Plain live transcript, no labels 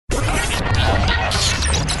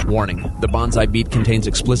Warning, the Bonsai Beat contains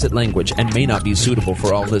explicit language and may not be suitable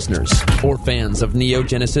for all listeners or fans of Neo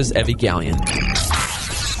Genesis Evangelion.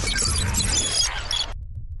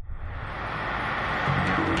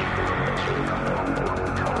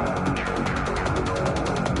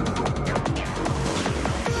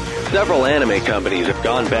 Several anime companies have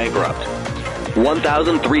gone bankrupt.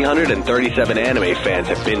 1,337 anime fans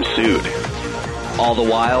have been sued. All the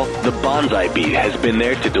while, the Bonsai Beat has been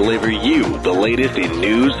there to deliver you the latest in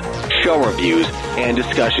news, show reviews, and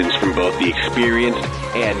discussions from both the experienced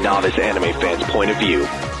and novice anime fans' point of view.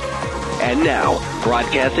 And now,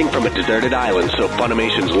 broadcasting from a deserted island so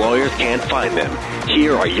Funimation's lawyers can't find them,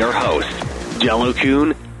 here are your hosts,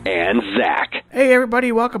 Jello-kun and Zach. Hey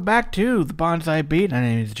everybody, welcome back to the Bonsai Beat. My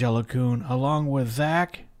name is Jello-kun, along with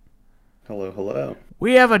Zach. Hello, hello.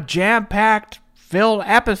 We have a jam-packed, filled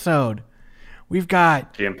episode. We've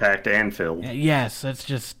got... Jam-packed and filled. Yes, it's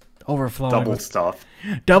just overflowing. Double stuff.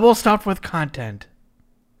 Double stuffed with content.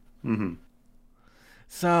 Mm-hmm.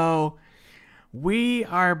 So, we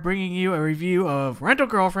are bringing you a review of Rental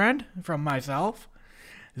Girlfriend from myself.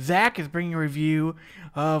 Zach is bringing a review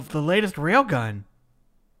of the latest Railgun.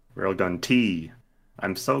 Railgun T.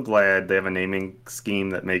 I'm so glad they have a naming scheme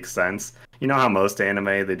that makes sense. You know how most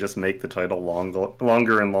anime, they just make the title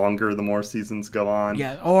longer and longer the more seasons go on?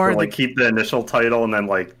 Yeah, or like keep the initial title and then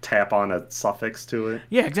like tap on a suffix to it.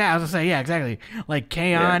 Yeah, exactly. I was gonna say, yeah, exactly. Like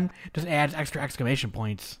K-On! Just adds extra exclamation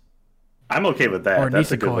points. I'm okay with that. Or That's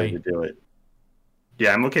Nisekoi. a good way to do it.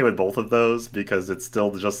 Yeah, I'm okay with both of those because it's still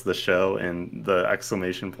just the show and the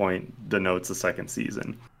exclamation point denotes the second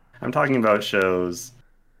season. I'm talking about shows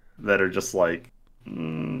that are just like,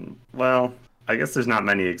 well, I guess there's not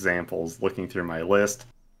many examples looking through my list,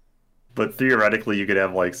 but theoretically you could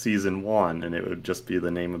have like season 1 and it would just be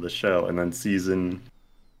the name of the show, and then season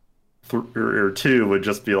 2 would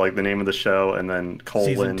just be like the name of the show and then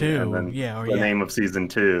colon and then the name of season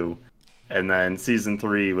 2, and then season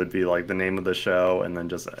 3 would be like the name of the show and then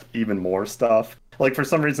just even more stuff. Like for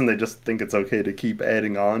some reason they just think it's okay to keep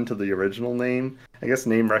adding on to the original name. I guess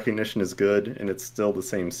name recognition is good and it's still the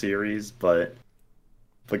same series, but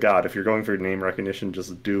God, if you're going for name recognition,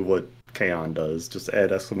 just do what K-On! Does. Just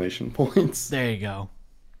add exclamation points. There you go.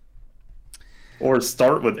 Or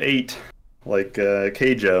start with 8, like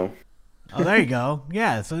Keijo. Oh, there you go.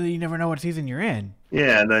 Yeah, so you never know what season you're in.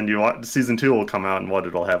 Yeah, and then season 2 will come out, and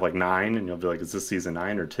it'll have like 9, and you'll be like, is this season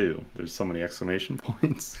 9 or 2? There's so many exclamation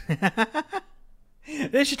points.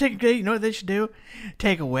 They should you know what they should do?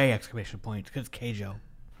 Take away exclamation points, because Keijo.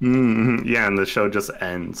 Mm-hmm. Yeah, and the show just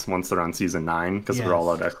ends once they're on season 9 because they're all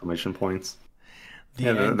out exclamation points.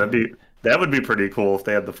 That would be pretty cool if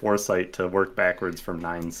they had the foresight to work backwards from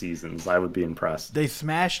 9 seasons. I would be impressed. They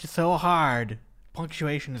smashed so hard,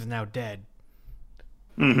 punctuation is now dead.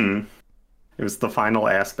 Mm-hmm. It was the final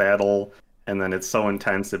ass battle, and then it's so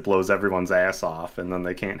intense it blows everyone's ass off, and then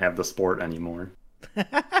they can't have the sport anymore. There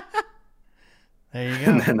you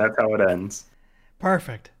go. And then that's how it ends.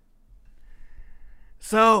 Perfect.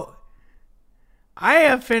 So, I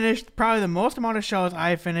have finished probably the most amount of shows I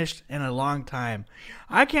have finished in a long time.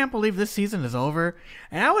 I can't believe this season is over.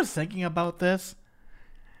 And I was thinking about this.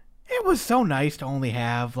 It was so nice to only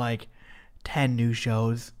have like 10 new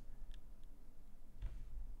shows.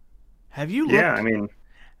 Have you looked,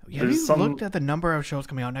 looked at the number of shows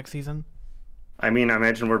coming out next season? I mean, I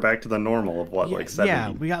imagine we're back to the normal of like 70. Yeah,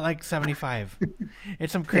 we got like 75.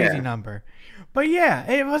 It's some crazy number. But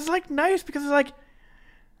yeah, it was like nice because it's like,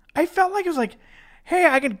 I felt like it was like, hey,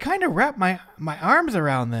 I can kind of wrap my arms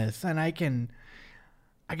around this, and I can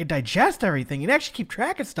digest everything and actually keep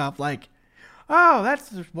track of stuff. Like, oh, that's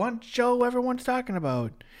just one show everyone's talking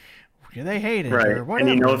about. Do they hate it or whatever? And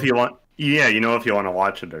you know if you want to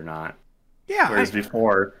watch it or not. Yeah. Whereas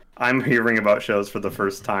before, I'm hearing about shows for the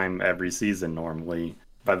first time every season normally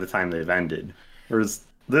by the time they've ended. Whereas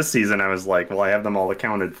this season, I was like, well, I have them all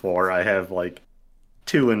accounted for. I have like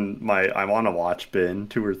 2 in my I want to watch bin,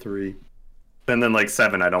 2 or 3. And then like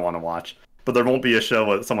 7 I don't want to watch. But there won't be a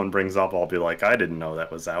show that someone brings up, I'll be like, I didn't know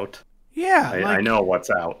that was out. Yeah. I know what's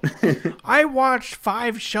out. I watched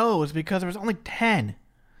 5 shows because there was only 10.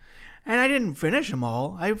 And I didn't finish them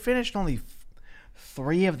all. I finished only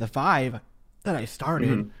 3 of the 5 that I started.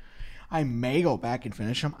 Mm-hmm. I may go back and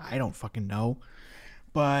finish them. I don't fucking know.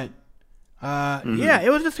 But, yeah, it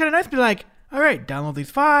was just kind of nice to be like, all right, download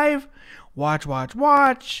these 5, watch.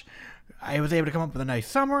 I was able to come up with a nice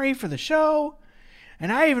summary for the show.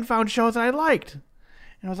 And I even found shows that I liked. And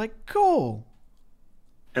I was like, cool.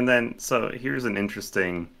 And then, so here's an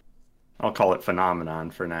interesting, I'll call it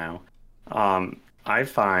phenomenon for now. I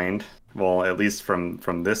find, well, at least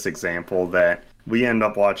from this example, that we end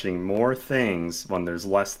up watching more things when there's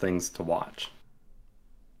less things to watch.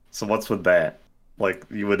 So what's with that? Like,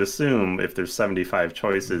 you would assume if there's 75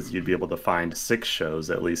 choices, you'd be able to find 6 shows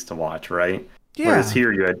at least to watch, right? Yeah. Whereas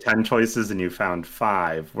here you had 10 choices and you found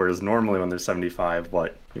 5. Whereas normally when there's 75,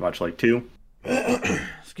 what? You watch like 2?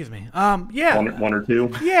 Excuse me. Yeah. One or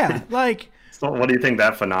 2? Yeah, like... So what do you think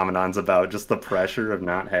that phenomenon's about? Just the pressure of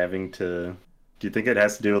not having to... Do you think it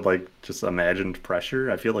has to do with, like, just imagined pressure?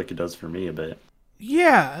 I feel like it does for me a bit.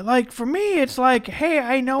 Yeah, like, for me, it's like, hey,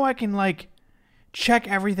 I know I can, like, check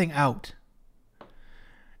everything out.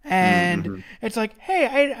 And it's like,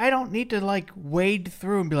 hey, I don't need to, like, wade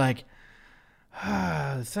through and be like,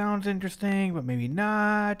 this sounds interesting, but maybe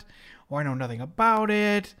not. Or I know nothing about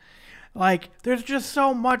it. Like, there's just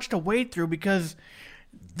so much to wade through because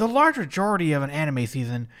the large majority of an anime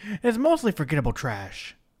season is mostly forgettable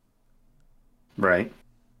trash. Right.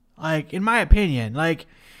 Like, in my opinion, like,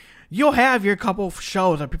 you'll have your couple of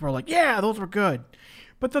shows that people are like, yeah, those were good.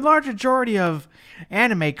 But the large majority of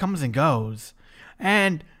anime comes and goes.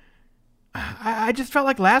 And I just felt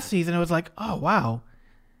like last season it was like, oh, wow.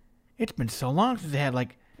 It's been so long since they had,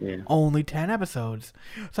 like, only 10 episodes.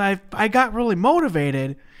 So I got really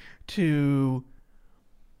motivated to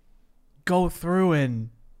go through and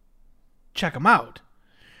check them out.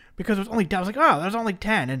 Because it was only 10. I was like, oh, there's only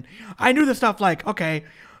 10. And I knew the stuff like, okay,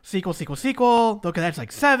 sequel. Okay, that's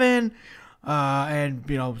like 7. And,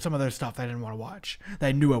 you know, some other stuff that I didn't want to watch. That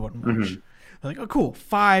I knew I wouldn't watch. I was like, oh, cool.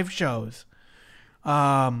 5 shows.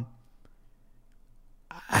 I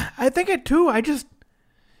think it too,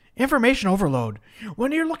 information overload.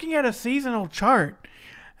 When you're looking at a seasonal chart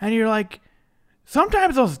and you're like,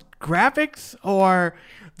 sometimes those graphics or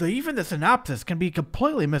even the synopsis can be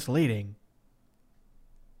completely misleading.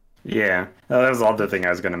 Yeah, that was the other thing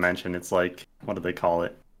I was going to mention. It's like, what do they call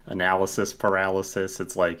it? Analysis paralysis.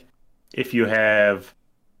 It's like, if you have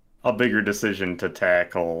a bigger decision to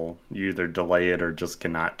tackle, you either delay it or just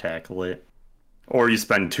cannot tackle it. Or you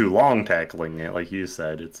spend too long tackling it, like you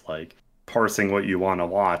said. It's like parsing what you want to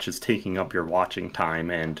watch is taking up your watching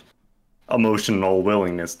time and emotional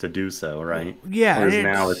willingness to do so, right? Yeah. Whereas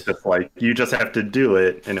now it's just like, you just have to do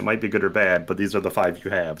it, and it might be good or bad, but these are the 5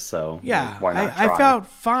 you have, so yeah, why not try? I felt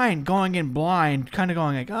fine going in blind, kind of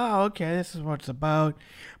going like, oh, okay, this is what it's about.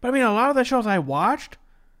 But I mean, a lot of the shows I watched,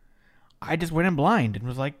 I just went in blind and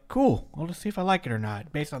was like, cool, I'll just see if I like it or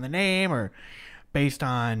not, based on the name or based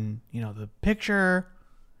on, you know, the picture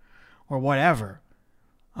or whatever.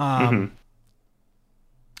 I don't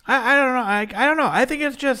know. I don't know. I think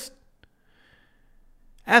it's just,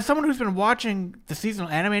 as someone who's been watching the seasonal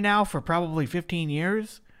anime now for probably 15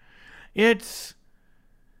 years, it's,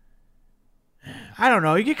 I don't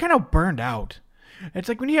know, you get kind of burned out. It's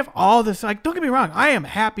like when you have all this, like, don't get me wrong, I am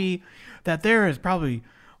happy that there is probably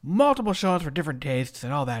multiple shows for different tastes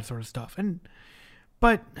and all that sort of stuff.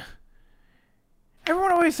 But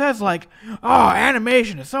everyone always says, like, oh,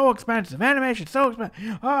 animation is so expensive.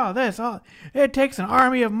 Oh, it takes an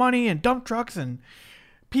army of money and dump trucks and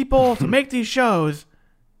people to make these shows.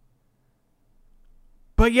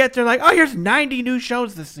 But yet they're like, oh, here's 90 new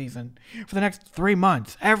shows this season for the next 3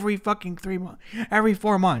 months. Every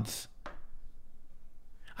 4 months.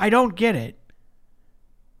 I don't get it.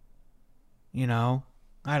 You know?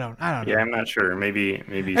 I don't know. Yeah, I'm not sure. Maybe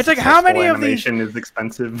it's like, how many of these animation is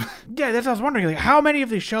expensive? Yeah, that's what I was wondering. Like, how many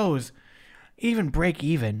of these shows even break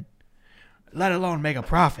even, let alone make a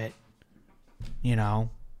profit? You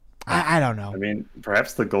know, I don't know. I mean,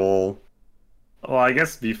 perhaps the goal. Well, I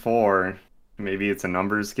guess before, maybe it's a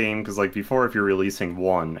numbers game, because like before, if you're releasing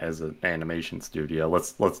one as an animation studio,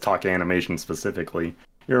 let's talk animation specifically.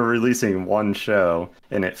 You're releasing one show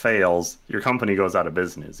and it fails, your company goes out of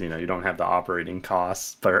business. You know, you don't have the operating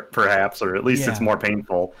costs, perhaps, or at least it's more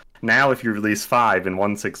painful. Now, if you release 5 and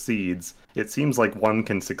one succeeds, it seems like one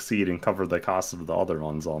can succeed and cover the cost of the other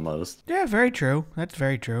ones almost. Yeah, very true. That's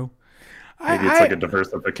very true. Maybe it's like a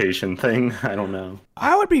diversification thing. I don't know.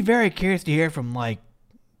 I would be very curious to hear from like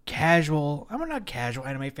not casual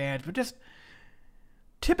anime fans, but just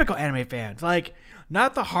typical anime fans. Like,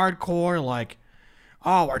 not the hardcore, like,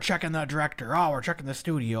 oh, we're checking the director. Oh, we're checking the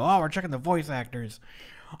studio. Oh, we're checking the voice actors.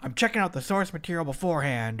 I'm checking out the source material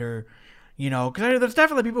beforehand. Or, you know, because there's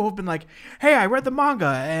definitely people who've been like, hey, I read the manga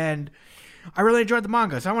and I really enjoyed the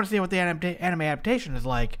manga, so I want to see what the anime adaptation is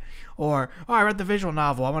like. Or, oh, I read the visual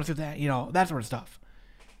novel. I want to see that, you know, that sort of stuff.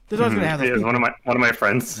 There's always going to have those people. One of my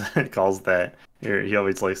friends calls that. He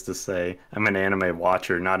always likes to say, I'm an anime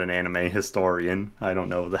watcher, not an anime historian. I don't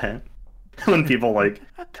know that. When people like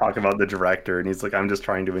talk about the director and he's like, I'm just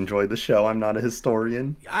trying to enjoy the show, I'm not a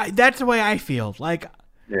historian. That's the way I feel. Like,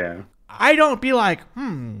 yeah, I don't be like,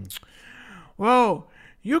 well,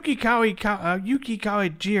 Yuki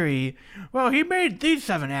Kawajiri, well, he made these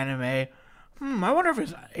 7 anime. I wonder if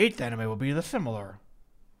his 8th anime will be the similar.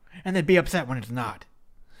 And they'd be upset when it's not.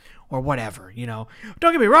 Or whatever, you know.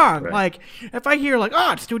 Don't get me wrong. Right. Like, if I hear, like,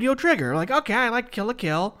 it's Studio Trigger. Like, okay, I like Kill la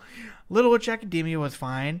Kill. Little Witch Academia was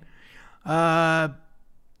fine.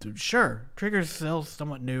 Sure. Trigger's still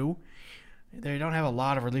somewhat new. They don't have a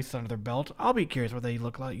lot of releases under their belt. I'll be curious what they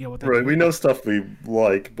look like. You know, what they Right, we know stuff we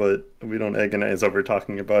like, but we don't agonize over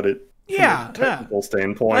talking about it from a technical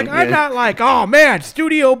standpoint. Like, I'm not like, oh man,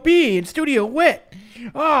 Studio B and Studio Wit.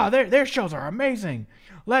 Oh, their shows are amazing.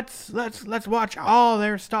 Let's watch all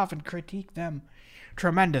their stuff and critique them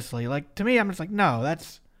tremendously. Like, to me, I'm just like, no,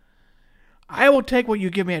 I will take what you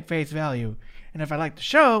give me at face value. And if I like the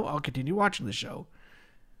show, I'll continue watching the show.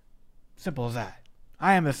 Simple as that.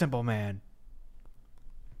 I am a simple man.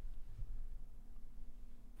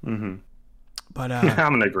 Mm-hmm. But I'm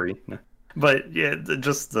gonna agree. But yeah,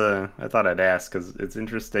 I thought I'd ask because it's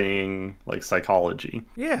interesting, like psychology.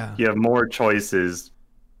 Yeah. You have more choices.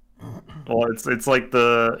 Well, it's like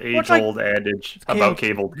the age-old adage about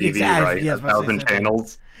cable TV, exactly, right? yes, 1,000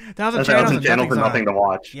 channels. 1,000 channels for nothing to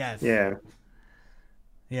watch. Yes. Yeah.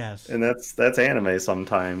 Yes. And that's anime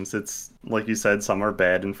sometimes. It's like you said, some are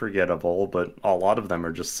bad and forgettable, but a lot of them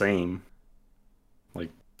are just same. Like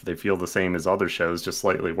they feel the same as other shows, just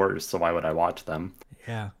slightly worse. So why would I watch them?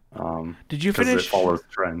 Yeah. Did you 'cause finish? It follows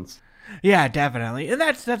trends. Yeah, definitely, and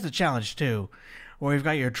that's a challenge too, where you've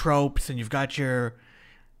got your tropes and you've got your,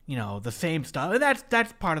 you know, the same stuff, and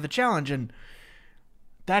that's part of the challenge, and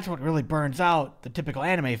that's what really burns out the typical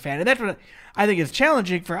anime fan, and that's what I think is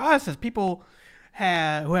challenging for us as people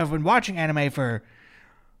who have been watching anime for,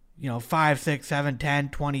 5, 6, 7, 10,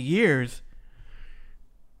 20 years.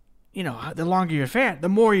 You know, the longer you're a fan, the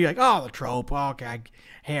more you're like, oh, the trope, okay,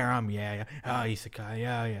 harem, yeah, oh, isekai,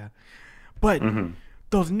 yeah. But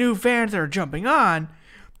those new fans that are jumping on,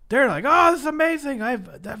 they're like, oh, this is amazing.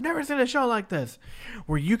 I've never seen a show like this.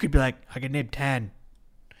 Where you could be like, I can name 10.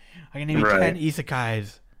 I can name you 10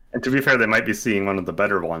 isekais. And to be fair, they might be seeing one of the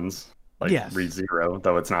better ones, like ReZero,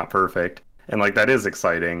 though it's not perfect. And like that is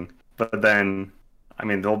exciting. But then, I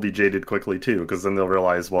mean, they'll be jaded quickly too, because then they'll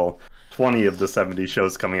realize, well, 20 of the 70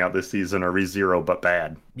 shows coming out this season are ReZero but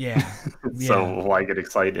bad. Yeah. So why get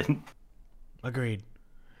excited? Agreed.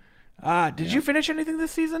 Did you finish anything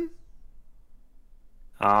this season?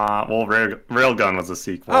 Well, Railgun was a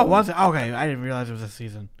sequel. Oh, was it? Okay, I didn't realize it was a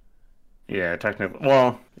season. Yeah, technically.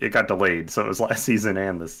 Well, it got delayed, so it was last season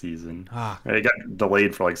and this season. It got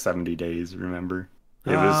delayed for like 70 days, remember?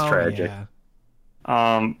 It was tragic. Yeah.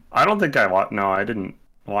 I don't think I didn't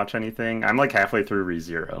watch anything. I'm like halfway through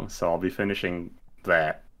ReZero, so I'll be finishing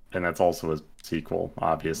that, and that's also a sequel,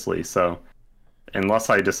 obviously. So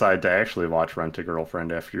unless I decide to actually watch Rent a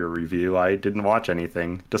Girlfriend after your review, I didn't watch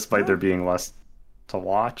anything, despite there being less to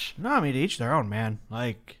watch. No, I mean, to each their own, man.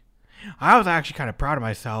 Like, I was actually kind of proud of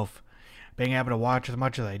myself being able to watch as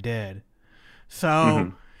much as I did.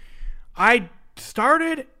 So I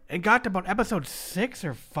started and got to about episode 6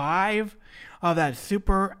 or 5 of that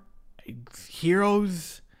Super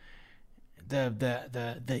Heroes, the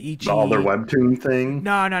Ichi. The other webtoon thing?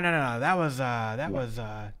 No. That was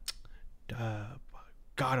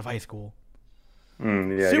God of High School.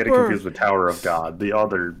 Yeah, I get confused with Tower of God, the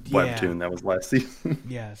other webtoon that was last season.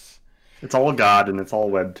 Yes. It's all God and it's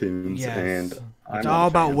all webtoons. Yes. And it's all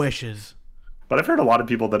about wishes. But I've heard a lot of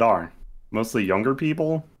people that are. Mostly younger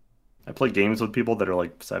people. I play games with people that are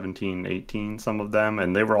like 17, 18, some of them,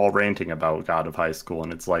 and they were all ranting about God of High School.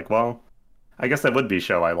 And it's like, well, I guess that would be a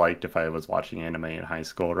show I liked if I was watching anime in high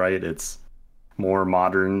school, right? It's more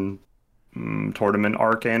modern tournament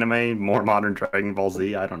arc anime, more modern Dragon Ball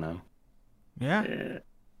Z. I don't know. Yeah.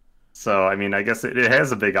 So, I mean, I guess it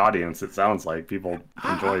has a big audience, it sounds like. People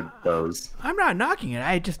enjoyed those. I'm not knocking it.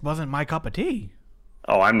 It just wasn't my cup of tea.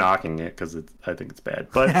 Oh, I'm knocking it because I think it's bad.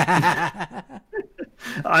 But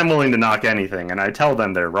I'm willing to knock anything, and I tell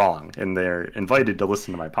them they're wrong, and they're invited to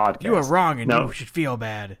listen to my podcast. You are wrong, and you should feel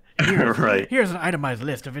bad. Right. Here's an itemized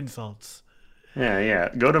list of insults. Yeah.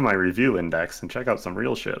 Go to my review index and check out some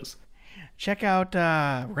real shows. Check out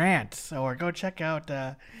Rants, or go check out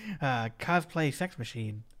Cosplay Sex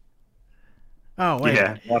Machine. Oh, wait.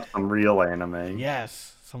 Yeah, watch some real anime.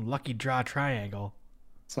 Yes, some Lucky Draw Triangle.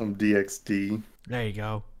 Some DxD. There you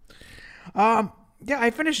go. Yeah, I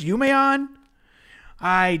finished Yumeon.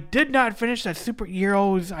 I did not finish that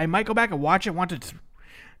Superheroes. I might go back and watch it once it's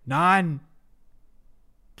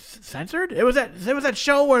non-censored. It was that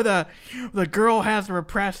show where the girl has the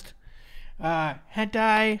repressed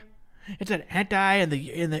hentai. It's an hentai and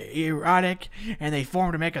the erotic, and they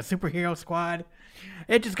form to make a superhero squad.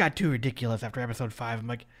 It just got too ridiculous after episode 5. I'm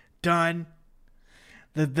like, done.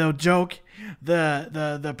 The joke,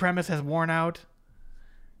 the premise has worn out.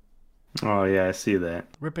 Oh yeah, I see that.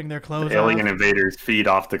 Ripping their clothes Alien off. invaders feed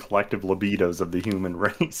off the collective libidos of the human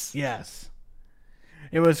race. Yes.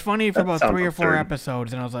 It was funny for about 3 or 4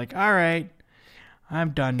 episodes, and I was like, all right, I'm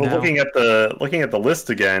done now. But looking at the list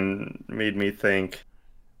again made me think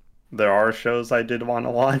there are shows I did want to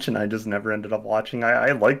watch, and I just never ended up watching.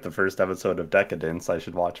 I liked the first episode of Decadence. I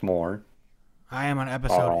should watch more. I am on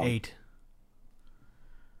episode 8.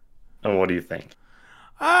 Oh, what do you think?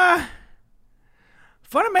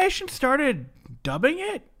 Funimation started dubbing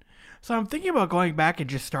it, so I'm thinking about going back and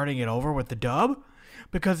just starting it over with the dub,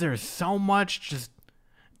 because there's so much just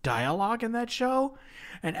dialogue in that show.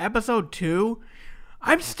 And episode 2,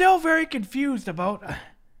 I'm still very confused about,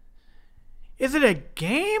 is it a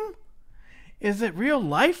game? Is it real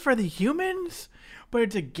life for the humans, but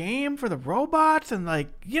it's a game for the robots? And like,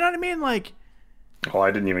 you know what I mean? Like, oh,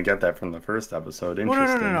 I didn't even get that from the first episode.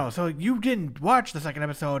 Interesting. No. So you didn't watch the second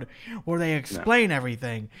episode where they explain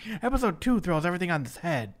everything. Episode 2 throws everything on its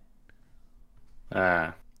head.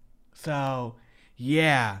 So,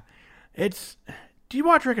 yeah. Do you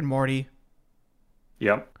watch Rick and Morty?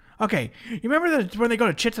 Yep. Okay. You remember when they go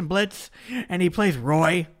to Chits and Blitz and he plays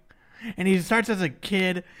Roy? And he starts as a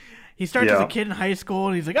kid. He starts as a kid in high school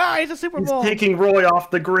and he's like, he's a Super Bowl. He's taking Roy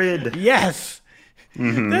off the grid. Yes.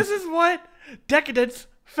 Mm-hmm. This is what Decadence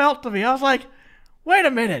felt to me. I was like, wait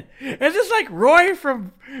a minute. Is this like Roy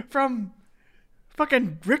from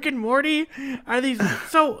fucking Rick and Morty? Are these...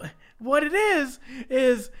 So, what it is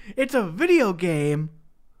it's a video game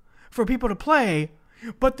for people to play,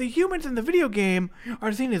 but the humans in the video game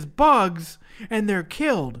are seen as bugs, and they're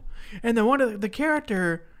killed. And then one of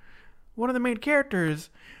the main characters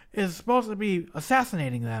is supposed to be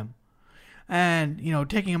assassinating them and,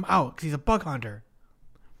 taking them out because he's a bug hunter.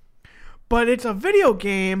 But it's a video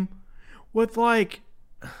game with like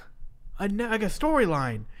a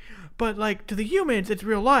storyline, but like to the humans, it's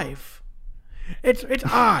real life. It's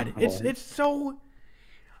odd. It's so.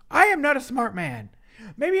 I am not a smart man.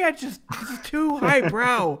 Maybe this is too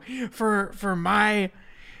highbrow for my.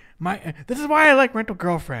 This is why I like Rental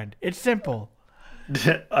Girlfriend. It's simple.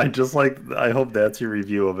 I hope that's your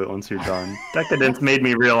review of it once you're done. Decadence made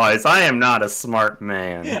me realize I am not a smart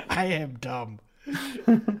man. I am dumb.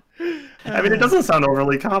 I mean, it doesn't sound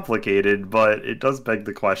overly complicated, but it does beg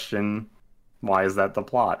the question, why is that the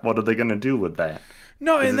plot? What are they going to do with that?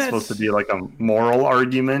 No, is it supposed to be like a moral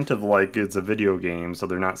argument of like it's a video game, so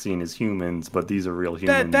they're not seen as humans, but these are real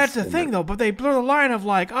humans? That's the thing, though. But they blur the line of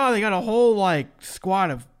like, they got a whole like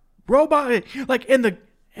squad of robots. Like in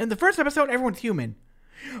the first episode, everyone's human,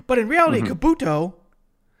 but in reality, Kabuto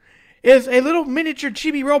is a little miniature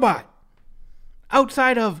chibi robot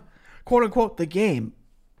outside of quote unquote the game.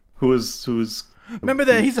 Who's remember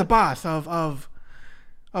that he's the boss of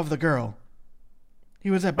the girl. He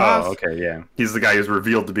was a boss. Oh, okay, yeah. He's the guy who's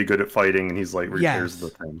revealed to be good at fighting, and he's like repairs the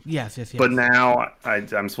thing. Yes. But now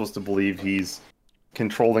I'm supposed to believe he's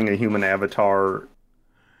controlling a human avatar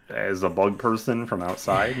as a bug person from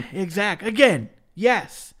outside. Exactly. Again,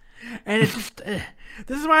 yes. And it's just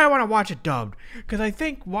this is why I want to watch it dubbed, because I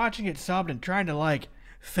think watching it subbed and trying to like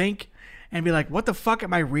think and be like, what the fuck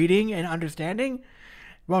am I reading and understanding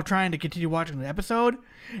while trying to continue watching the episode,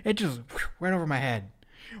 it just right over my head.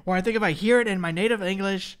 Or I think if I hear it in my native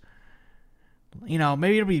English,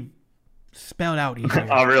 maybe it'll be spelled out easier.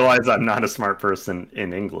 I'll realize I'm not a smart person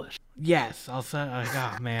in English. Yes, I'll say,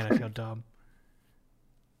 oh man, I feel dumb.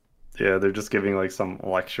 Yeah, they're just giving like some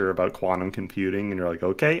lecture about quantum computing, and you're like,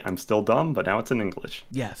 okay, I'm still dumb, but now it's in English.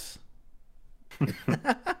 Yes.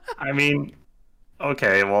 I mean,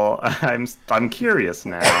 okay, well, I'm curious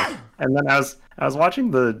now. And then I was watching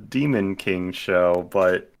the Demon King show,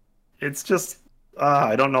 but it's just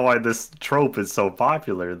I don't know why this trope is so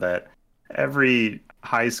popular that every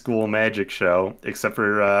high school magic show, except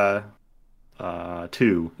for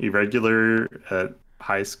 2, Irregular at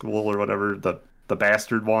High School or whatever, the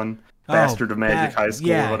Bastard one, Bastard of Magic High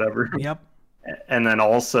School or whatever. Yep. And then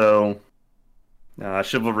also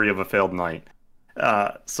Chivalry of a Failed Knight.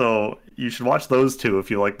 So you should watch those 2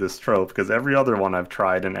 if you like this trope, because every other one I've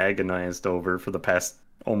tried and agonized over for the past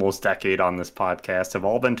almost decade on this podcast have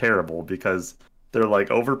all been terrible, because they're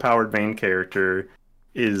like overpowered main character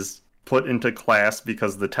is put into class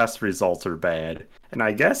because the test results are bad. And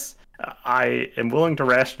I guess I am willing to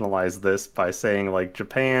rationalize this by saying, like,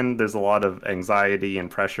 Japan, there's a lot of anxiety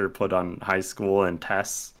and pressure put on high school and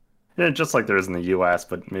tests. And just like there is in the U.S.,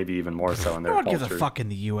 but maybe even more so in their culture. No one gives a fuck in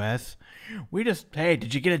the U.S. We just, hey,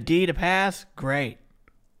 did you get a D to pass? Great.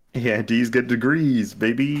 Yeah, D's get degrees,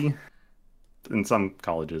 baby. in some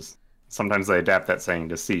colleges. Sometimes they adapt that saying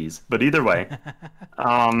to C's. But either way,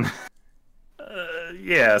 um,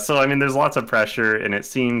 yeah. So I mean, there's lots of pressure, and it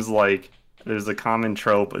seems like there's a common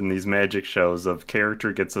trope in these magic shows of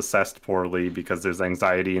character gets assessed poorly because there's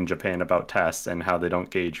anxiety in Japan about tests and how they don't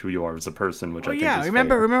gauge who you are as a person, which I think is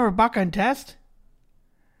remember Baka and Test?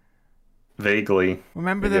 Vaguely.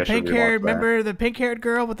 Remember the pink-haired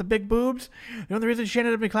girl with the big boobs? The only reason she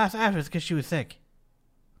ended up in class F is because she was sick.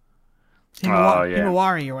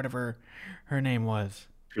 Himawari or whatever her name was.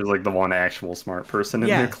 She was like the one actual smart person in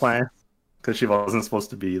their class because she wasn't supposed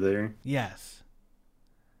to be there. Yes.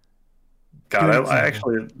 God, I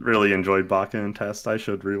actually really enjoyed Baka and Test. I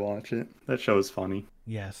should rewatch it. That show is funny.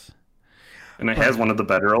 Yes. And it has one of the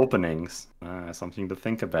better openings. Something to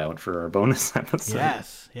think about for our bonus episode.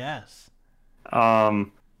 Yes. But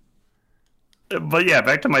yeah,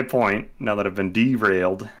 back to my point. Now that I've been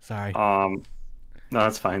derailed. Sorry. No,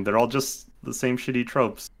 that's fine. They're all just the same shitty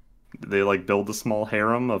tropes. They like build a small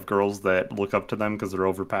harem of girls that look up to them because they're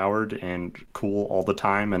overpowered and cool all the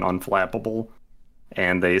time and unflappable.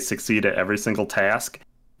 And they succeed at every single task.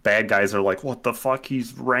 Bad guys are like, what the fuck?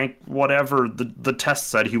 He's ranked whatever. The test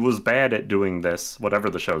said he was bad at doing this. Whatever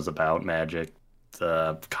the show's about, magic,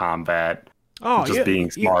 combat, just being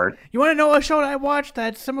smart. You want to know a show that I watched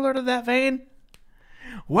that's similar to that vein?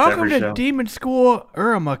 Welcome to Demon School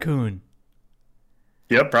Uruma-kun.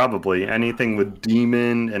 Yep, probably. Anything with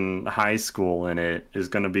demon and high school in it is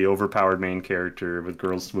going to be overpowered main character with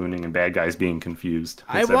girls swooning and bad guys being confused.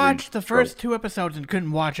 I watched the first 2 episodes and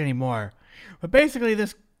couldn't watch anymore. But basically,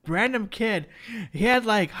 this random kid, he had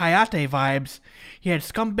like Hayate vibes. He had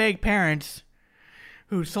scumbag parents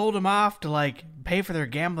who sold him off to like pay for their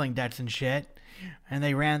gambling debts and shit. And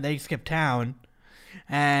they skipped town.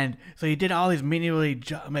 And so he did all these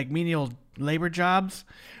menial labor jobs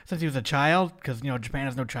since he was a child, because Japan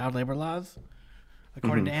has no child labor laws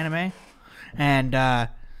according to anime. And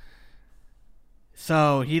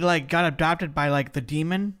so he like got adopted by like the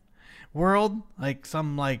demon world, like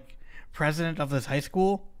some like president of this high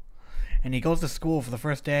school, and he goes to school for the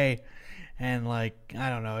first day, and like I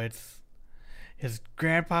don't know, it's his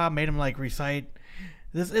grandpa made him like recite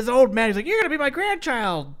this old man. He's like, "You're gonna be my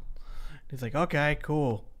grandchild." He's like, "Okay,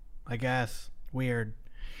 cool, I guess." Weird.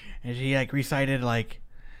 And he like recited like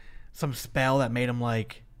some spell that made him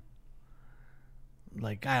like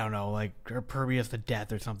I don't know, like impervious to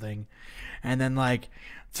death or something. And then like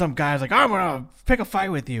some guy's like, "I'm gonna pick a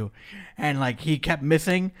fight with you," and like he kept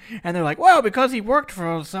missing. And they're like, "Well, because he worked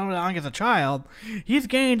for so long as a child, he's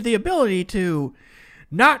gained the ability to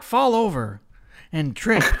not fall over and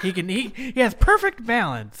trip. He has perfect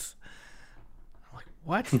balance." I'm like,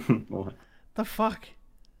 what? What the fuck?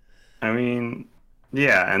 I mean,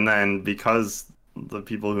 yeah, and then because the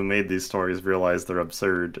people who made these stories realized they're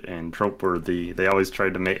absurd and trope-worthy, they always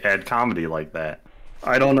tried to add comedy like that.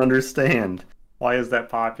 I don't understand. Why is that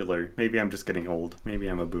popular? Maybe I'm just getting old. Maybe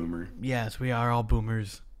I'm a boomer. Yes, we are all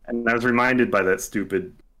boomers. And I was reminded by that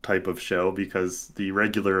stupid type of show because the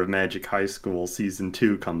regular of Magic High School Season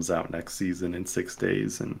 2 comes out next season in 6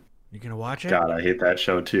 days. And you gonna watch it? God, I hate that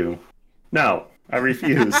show too. No, I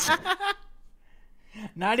refuse.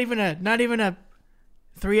 Not even a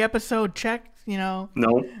 3-episode check, No,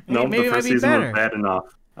 maybe the first season better. was bad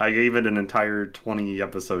enough. I gave it an entire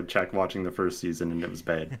 20-episode check watching the first season, and it was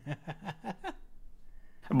bad.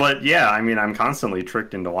 But yeah, I mean, I'm constantly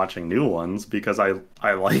tricked into watching new ones because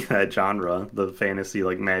I like that genre, the fantasy,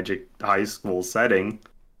 like magic high school setting.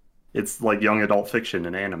 It's like young adult fiction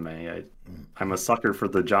and anime. I'm a sucker for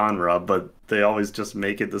the genre, but they always just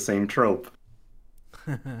make it the same trope.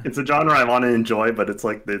 It's a genre I want to enjoy, but it's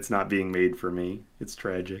like it's not being made for me. It's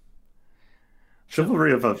tragic.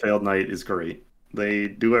 Chivalry of a Failed Knight is great. They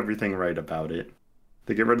do everything right about it.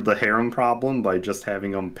 They get rid of the harem problem by just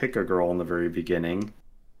having him pick a girl in the very beginning.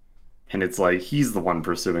 And it's like he's the one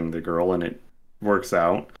pursuing the girl, and it works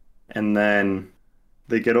out. And then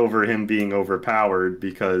they get over him being overpowered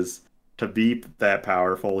because to be that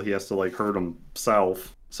powerful, he has to like hurt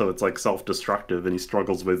himself. So it's like self-destructive, and he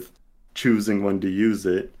struggles with choosing when to use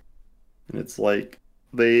it. And it's like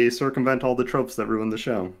they circumvent all the tropes that ruin the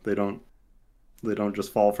show. They don't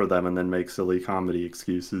just fall for them and then make silly comedy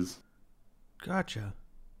excuses. Gotcha.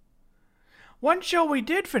 One show we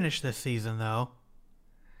did finish this season, though.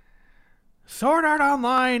 Sword Art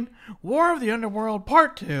Online, War of the Underworld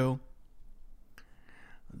Part 2.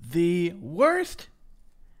 The worst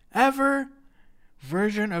ever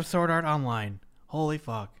version of Sword Art Online. Holy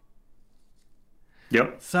fuck.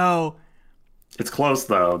 Yep. So it's close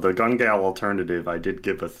though. The Gun Gal alternative I did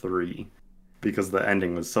give a 3 because the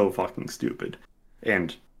ending was so fucking stupid.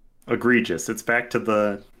 And egregious. It's back to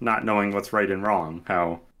the not knowing what's right and wrong.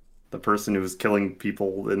 How the person who's killing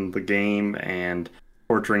people in the game and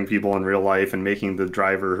torturing people in real life and making the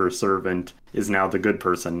driver her servant is now the good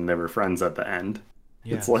person and they were friends at the end.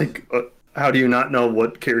 Yes. It's like, how do you not know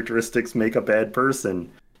what characteristics make a bad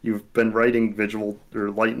person? You've been writing visual or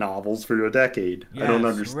light novels for a decade. Yes. I don't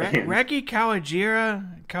understand. Reki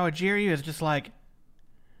Kawajiri is just like,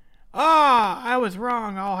 I was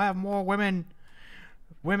wrong. I'll have more women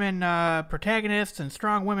protagonists and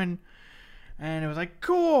strong women. And it was like,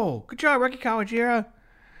 cool. Good job, Reki Kawajiri.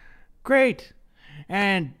 Great.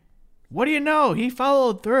 And what do you know? He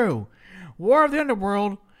followed through. War of the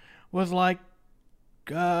Underworld was like,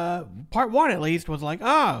 part 1 at least was like,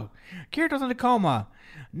 Kirito's in a coma.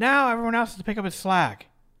 Now everyone else has to pick up his slack.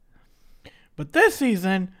 But this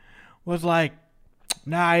season was like,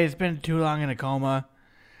 nah, he's been too long in a coma.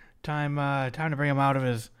 Time to bring him out of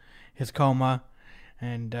his coma.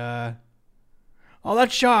 And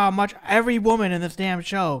let's show how much every woman in this damn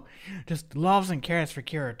show just loves and cares for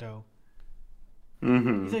Kirito.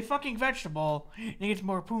 Mm-hmm. He's a fucking vegetable, and he gets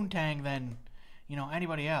more poontang than,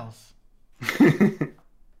 anybody else.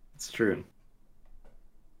 It's true.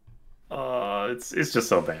 It's just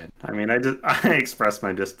so bad. I mean, I expressed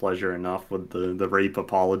my displeasure enough with the rape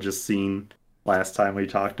apologist scene last time we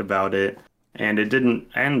talked about it, and it didn't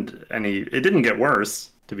it didn't get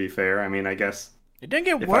worse, to be fair. I mean, I guess it didn't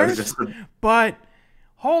get worse, but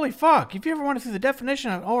holy fuck, if you ever want to see the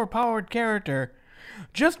definition of overpowered character,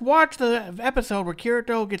 just watch the episode where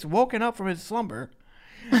Kirito gets woken up from his slumber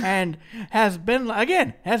and has been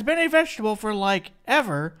a vegetable for like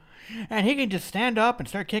ever, and he can just stand up and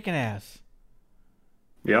start kicking ass.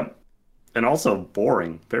 Yep. And also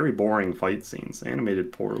very boring fight scenes,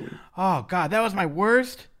 animated poorly. Oh god, that was my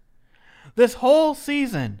worst. This whole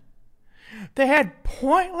season, they had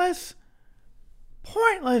pointless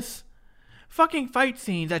fucking fight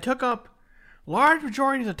scenes that took up large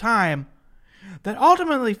majorities of time that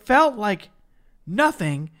ultimately felt like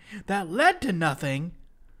nothing, that led to nothing.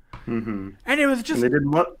 Mm-hmm. And it was just... And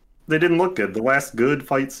they didn't look good. The last good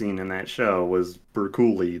fight scene in that show was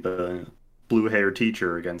Berkuli, the blue-haired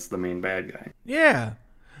teacher, against the main bad guy. Yeah.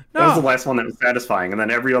 No. That was the last one that was satisfying. And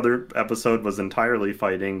then every other episode was entirely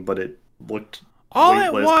fighting, but it looked all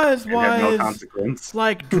it was had no consequence.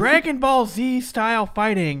 Like Dragon Ball Z style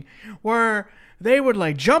fighting, where they would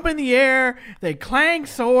like jump in the air, they clang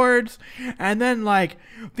swords, and then like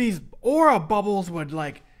these aura bubbles would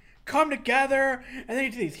like come together, and then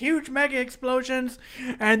you see these huge mega explosions,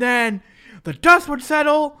 and then the dust would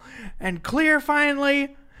settle and clear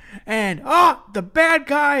finally, and the bad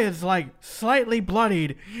guy is like slightly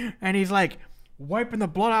bloodied, and he's like wiping the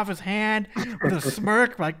blood off his hand with a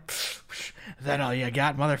smirk, like, is that all you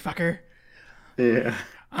got, motherfucker? Yeah.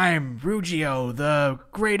 I'm Rugio, the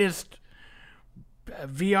greatest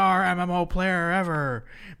VR MMO player ever,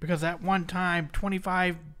 because at one time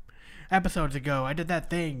 25 episodes ago I did that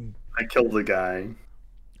thing. I killed the guy.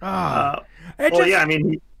 Yeah, I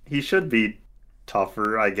mean, he should be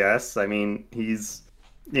tougher, I guess. I mean, he's,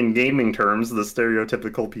 in gaming terms, the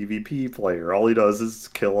stereotypical PvP player. All he does is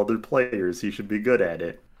kill other players. He should be good at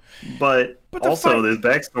it. But also, his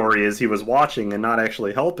backstory is he was watching and not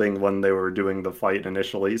actually helping when they were doing the fight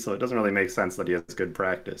initially, so it doesn't really make sense that he has good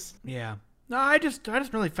practice. Yeah. No, I just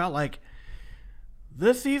really felt like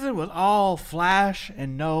this season was all flash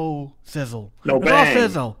and no sizzle. No bang. All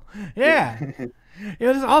sizzle. Yeah. It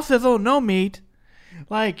was all sizzle, no meat.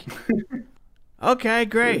 Like, okay,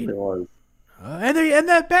 great. It was. And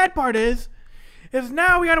the bad part is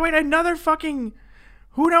now we gotta wait another fucking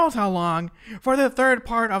who knows how long for the third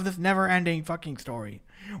part of this never-ending fucking story,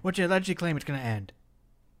 which they allegedly claim it's gonna end.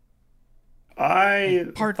 I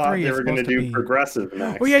part thought 3 they were going to do progressive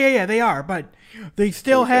next. Well, yeah, they are, but they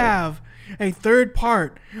still have a third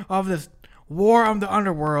part of this War of the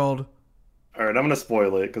Underworld. All right, I'm going to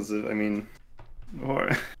spoil it because, I mean,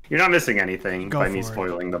 you're not missing anything by me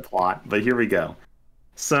spoiling the plot, but here we go.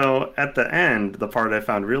 So, at the end, the part I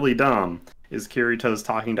found really dumb is Kirito's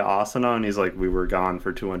talking to Asuna, and he's like, we were gone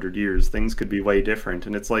for 200 years. Things could be way different.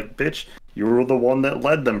 And it's like, bitch, you were the one that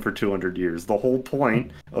led them for 200 years. The whole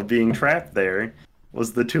point of being trapped there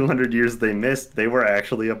was the 200 years they missed, they were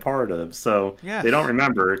actually a part of. So They don't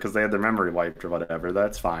remember because they had their memory wiped or whatever.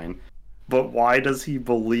 That's fine. But why does he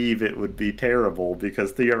believe it would be terrible?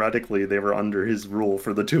 Because theoretically they were under his rule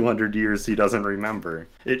for the 200 years he doesn't remember.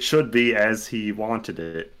 It should be as he wanted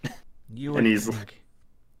it.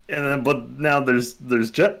 But now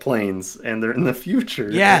there's jet planes and they're in the future.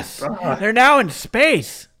 Yes, they're now in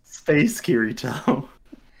space. Space Kirito.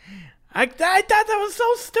 I thought that was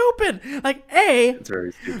so stupid. Like, It's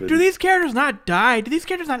very stupid. do these characters not die? Do these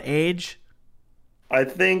characters not age? I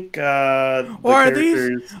think Or are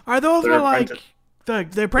those they're like the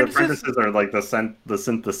the apprentices? apprentices are like the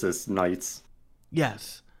synthesis knights,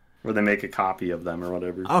 Yes. where they make a copy of them or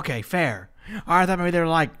whatever. Okay, fair. Or I thought maybe they're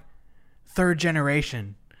like third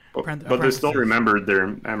generation. But they still remembered their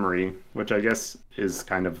memory, which I guess is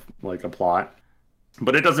kind of like a plot.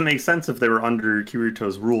 But it doesn't make sense if they were under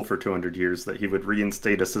Kirito's rule for 200 years that he would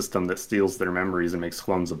reinstate a system that steals their memories and makes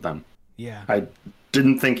clones of them. Yeah. I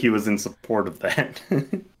didn't think he was in support of that.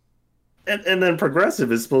 and then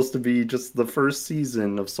Progressive is supposed to be just the first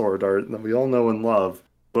season of Sword Art that we all know and love,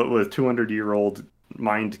 but with 200-year-old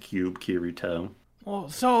Mind Cube Kirito. Well,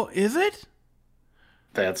 so is it?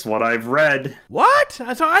 That's what I've read. What? So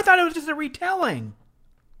I thought it was just a retelling.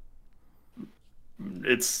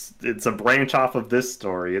 It's a branch off of this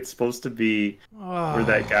story. It's supposed to be where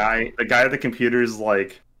the guy at the computer is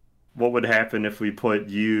like, what would happen if we put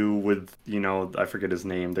you with, I forget his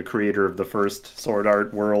name, the creator of the first Sword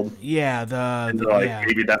Art world. Yeah,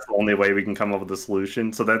 maybe that's the only way we can come up with a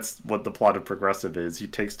solution. So that's what the plot of Progressive is. He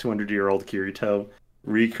takes 200-year-old Kirito,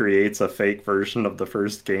 recreates a fake version of the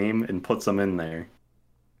first game, and puts them in there.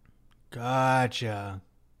 Gotcha.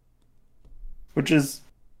 Which is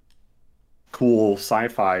cool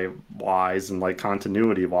sci-fi wise and like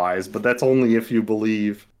continuity wise, but that's only if you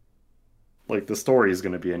believe like the story is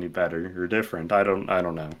going to be any better or different. I don't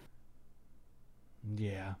know.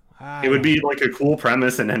 Yeah. It would be like a cool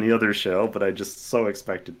premise in any other show, but I just so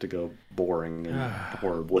expect it to go boring and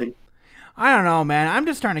horribly. I don't know, man. I'm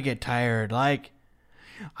just starting to get tired. Like,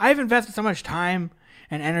 I've invested so much time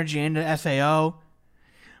and energy into SAO,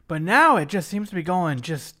 but now it just seems to be going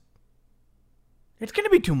it's going to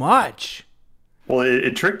be too much. Well,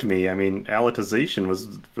 it tricked me. I mean, Alicization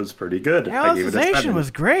was pretty good. Alicization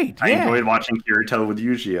was great. Yeah. I enjoyed watching Kirito with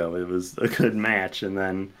Yu-Gi-Oh! It was a good match, and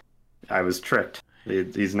then I was tricked.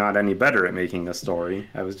 He's not any better at making a story.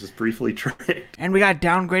 I was just briefly tricked. And we got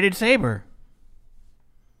downgraded Saber.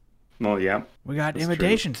 Well, yeah. We got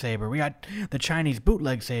Imitation Saber. We got the Chinese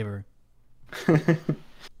bootleg Saber.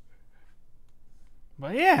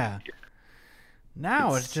 But yeah.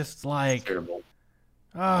 Now it's just like... terrible.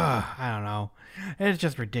 I don't know. It's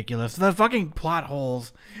just ridiculous. The fucking plot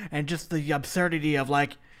holes and just the absurdity of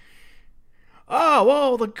like, oh,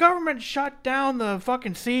 well, the government shut down the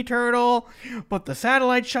fucking sea turtle, but the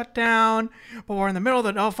satellite shut down, but we're in the middle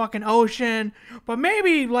of the fucking ocean, but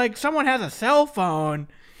maybe like someone has a cell phone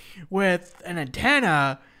with an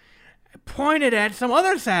antenna pointed at some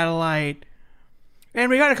other satellite, and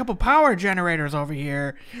we got a couple power generators over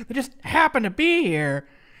here that just happen to be here.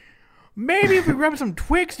 Maybe if we rub some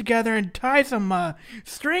twigs together and tie some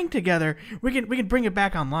string together, we can bring it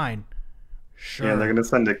back online. Sure. Yeah, they're gonna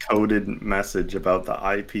send a coded message about the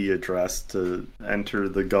IP address to enter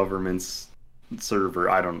the government's server.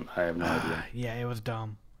 I have no idea. Yeah, it was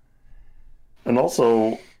dumb. And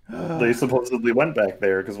also, they supposedly went back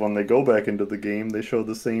there because when they go back into the game, they show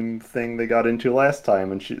the same thing they got into last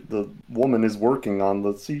time, and the woman is working on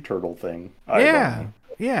the sea turtle thing.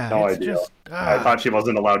 Yeah, no it's idea. Just, I thought she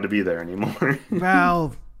wasn't allowed to be there anymore.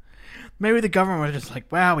 Well, maybe the government was just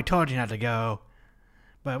like, well, we told you not to go,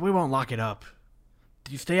 but we won't lock it up.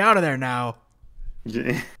 You stay out of there now.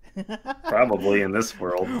 Probably in this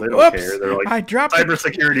world. They don't care. They're like,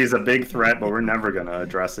 cybersecurity is a big threat, but we're never going to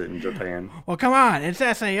address it in Japan. Well, come on. It's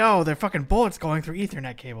SAO. They're fucking bullets going through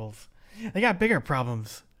Ethernet cables. They got bigger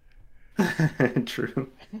problems. True.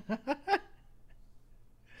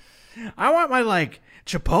 I want my, like,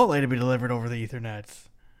 Chipotle to be delivered over the Ethernets.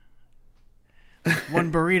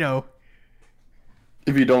 One burrito.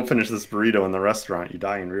 If you don't finish this burrito in the restaurant, you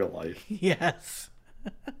die in real life. Yes.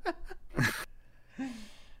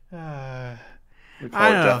 We call it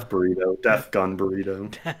Death Burrito. Death Gun Burrito.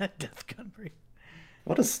 Death Gun Burrito.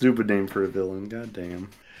 What a stupid name for a villain. God damn.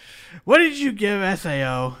 What did you give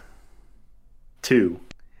SAO? 2.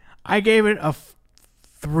 I gave it a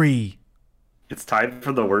 3. It's tied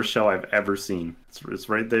for the worst show I've ever seen. It's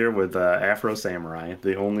right there with Afro Samurai,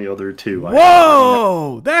 the only other 2.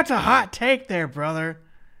 Whoa! That's a hot take there, brother.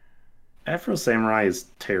 Afro Samurai is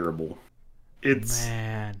terrible. It's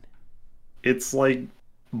like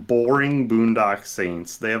boring Boondock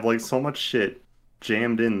Saints. They have like so much shit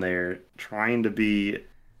jammed in there, trying to be,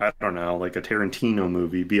 I don't know, like a Tarantino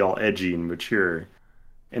movie, be all edgy and mature.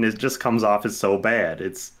 And it just comes off as so bad.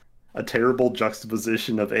 It's a terrible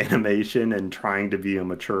juxtaposition of animation and trying to be a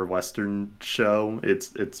mature Western show.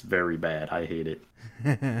 It's very bad. I hate it.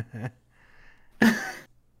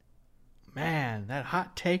 Man, that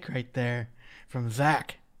hot take right there from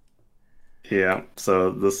Zach. Yeah.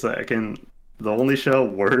 So the only show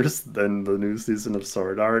worse than the new season of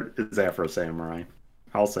Sword Art is Afro Samurai.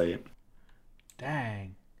 I'll say it.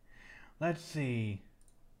 Dang. Let's see.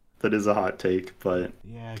 That is a hot take, but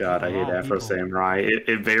Yeah, 'cause God, there's I a hate lot of Afro people. Samurai.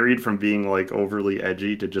 It varied from being like overly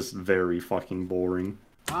edgy to just very fucking boring.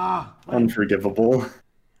 Wait. Unforgivable.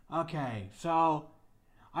 Okay, so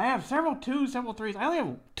I have several twos, several threes. I only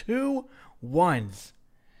have two ones.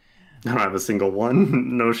 I don't have a single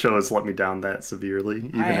one. No show has let me down that severely, I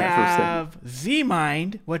even Afro Samurai. have Z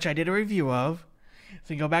Mind, which I did a review of.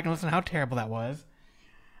 So you can go back and listen to how terrible that was.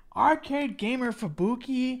 Arcade Gamer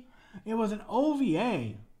Fubuki. It was an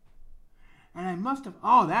OVA. And I must have.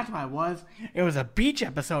 Oh, that's what it was. It was a beach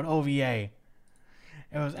episode OVA.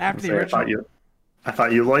 It was after the original. I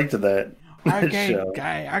thought you liked that show.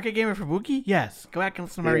 Arcade Gamer Fubuki? Yes. Go back and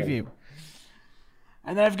listen to my Yeah. review.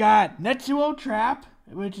 And then I've got Netsuo Trap,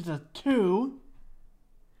 which is a 2.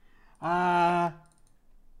 The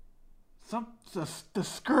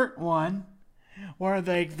skirt one, where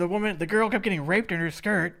the girl kept getting raped in her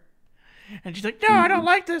skirt, and she's like, "No, I don't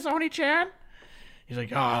like this, Oni-chan." He's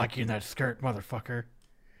like, "Oh, I like you in that skirt, motherfucker."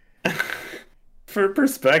 For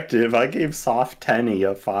perspective, I gave Soft Tenny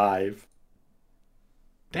a 5.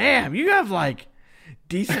 Damn, you have like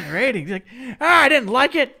decent ratings. You're like, I didn't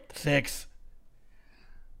like it. 6.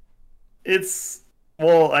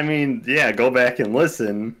 Well, I mean, yeah, go back and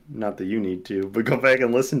listen. Not that you need to, but go back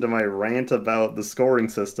and listen to my rant about the scoring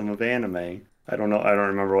system of anime. I don't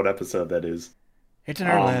remember what episode that is. It's in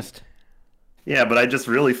our list. Yeah, but I just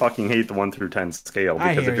really fucking hate the 1 through 10 scale,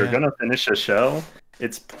 because if you're gonna finish a show,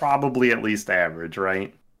 it's probably at least average,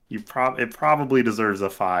 right? It probably deserves a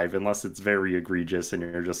 5, unless it's very egregious and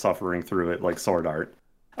you're just suffering through it like Sword Art.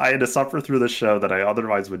 I had to suffer through the show that I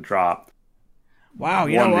otherwise would drop. Wow,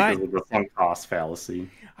 you know what? Because of the sunk cost fallacy.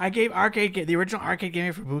 I gave the original Arcade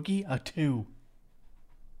Gamer Fubuki a 2.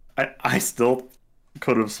 I still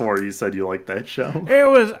could have swore you said you liked that show. It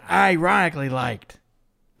was ironically liked.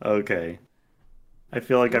 Okay. I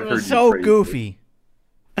feel like I've heard you so praise goofy.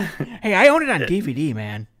 Hey, I own it on DVD,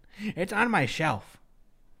 man. It's on my shelf.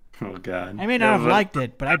 Oh God. I may not have liked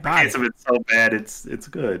it, but I bought it. If it's so bad, it's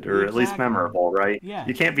good, or at least memorable, right? Yeah.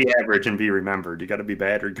 You can't be average and be remembered. You got to be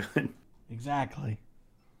bad or good. Exactly.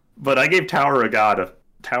 But I gave Tower of God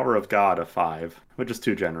a 5, which is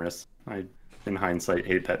too generous. I, in hindsight,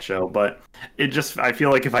 hate that show, but I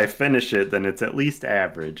feel like if I finish it, then it's at least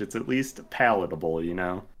average. It's at least palatable, you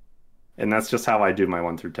know? And that's just how I do my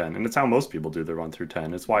 1 through 10. And it's how most people do their 1 through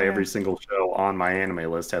 10. It's why every single show on my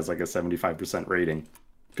anime list has like a 75% rating.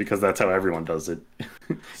 Because that's how everyone does it.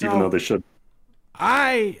 Even though they should.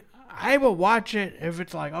 I will watch it if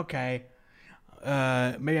it's like, okay,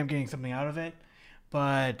 maybe I'm getting something out of it.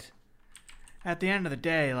 But at the end of the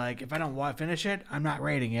day, like, if I don't finish it, I'm not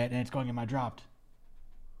rating it, and it's going in my dropped.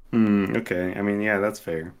 Okay. I mean, yeah, that's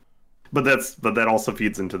fair. But that also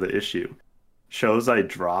feeds into the issue. Shows I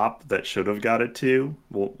drop that should have got it too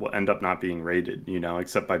will end up not being rated, you know,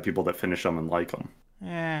 except by people that finish them and like them.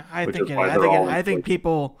 Yeah, I think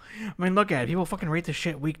people. I mean, look at it. People fucking rate the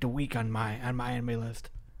shit week to week on my anime list.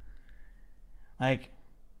 Like,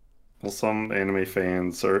 well, some anime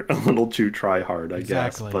fans are a little too try hard, I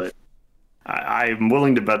guess. But I'm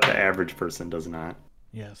willing to bet the average person does not.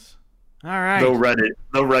 Yes. All right. Though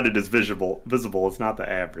Reddit is visible, it's not the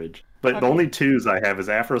average. But the only 2s I have is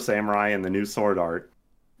Afro Samurai and the new Sword Art.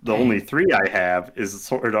 The only 3 I have is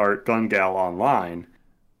Sword Art Gun Gal Online.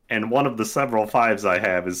 And one of the several 5s I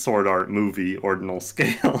have is Sword Art Movie Ordinal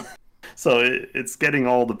Scale. So it's getting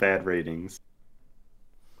all the bad ratings.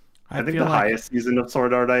 I think the highest season of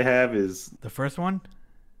Sword Art I have is... The first one?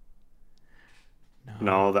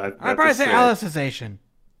 No, that's I'd probably say Alicization.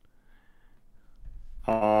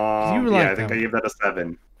 I think I gave that a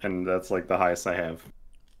 7. And that's like the highest I have.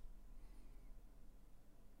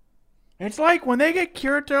 It's like when they get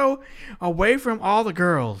Kirito away from all the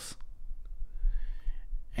girls.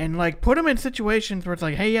 And, like, put him in situations where it's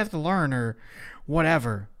like, hey, he has to learn or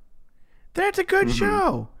whatever. Then it's a good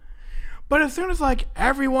show. But as soon as, like,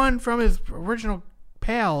 everyone from his original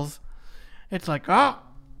pals, it's like, oh,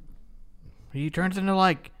 he turns into,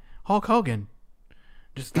 like, Hulk Hogan.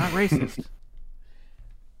 Just not racist.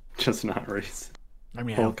 Just not racist. I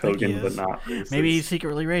mean, Hulk Hogan, but not racist. Maybe he's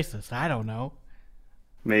secretly racist. I don't know.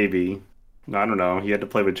 Maybe. I don't know. He had to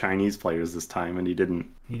play with Chinese players this time, and he didn't.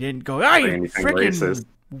 He didn't go, oh, you freaking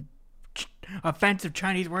offensive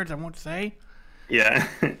Chinese words I won't say. Yeah.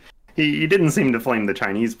 He didn't seem to flame the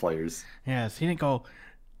Chinese players. Yes, he didn't go,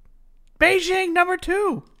 Beijing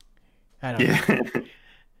 #2. I don't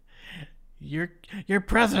know. Your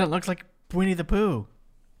president looks like Winnie the Pooh.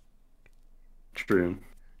 True.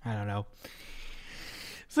 I don't know.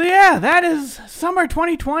 So yeah, that is summer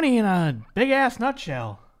 2020 in a big-ass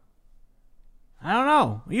nutshell. I don't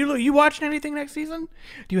know. You watching anything next season?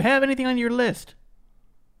 Do you have anything on your list?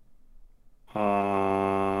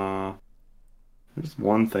 There's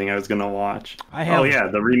one thing I was gonna watch. Oh yeah,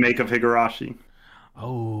 the remake of Higurashi.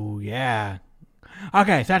 Oh yeah.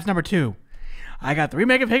 Okay, so that's number 2. I got the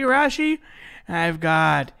remake of Higurashi. And I've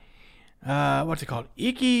got what's it called?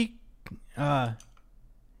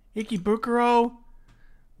 Ikebukuro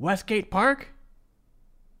Westgate Park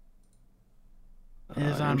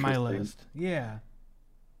is on my list. Yeah.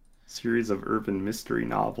 Series of urban mystery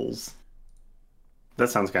novels. That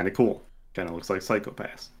sounds kind of cool. Kind of looks like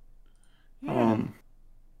Psycho-Pass. Yeah.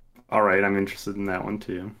 All right, I'm interested in that one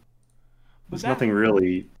too. There's nothing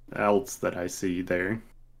really else that I see there.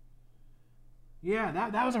 Yeah,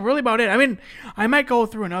 that was really about it. I mean, I might go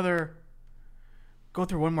through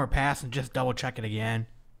one more pass and just double check it again.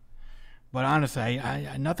 But honestly,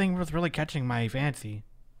 I nothing was really catching my fancy.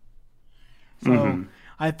 So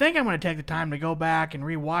I think I'm going to take the time to go back and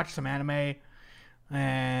rewatch some anime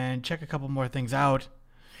and check a couple more things out.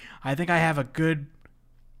 I think I have a good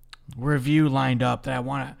review lined up that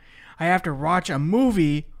I have to watch a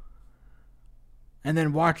movie and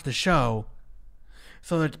then watch the show.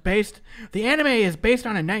 So the anime is based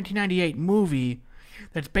on a 1998 movie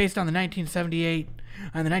that's based on the 1978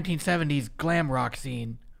 and the 1970s glam rock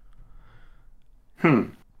scene.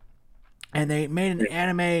 And they made an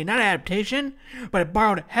anime, not adaptation, but it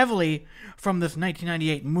borrowed heavily from this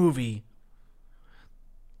 1998 movie.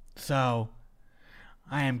 So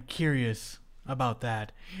I am curious about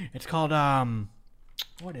that. It's called,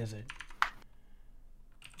 what is it?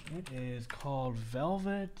 It is called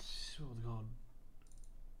Velvet. What was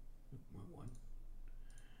it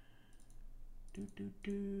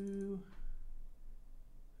called?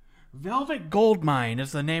 Velvet Goldmine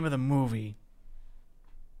is the name of the movie.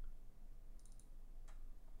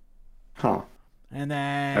 Huh. And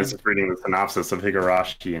then I was just reading the synopsis of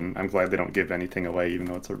Higurashi, and I'm glad they don't give anything away, even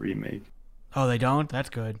though it's a remake. Oh, they don't? That's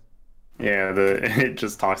good. Yeah, it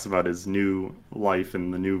just talks about his new life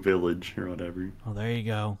in the new village or whatever. Oh, there you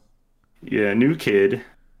go. Yeah, new kid,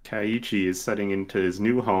 Kaiichi, is setting into his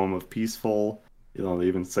new home of peaceful, they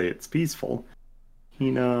even say it's peaceful,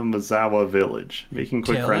 Hinamazawa Village, making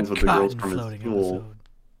quick friends with the girls from his school. Episode.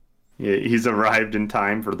 Yeah, he's arrived in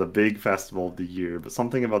time for the big festival of the year, but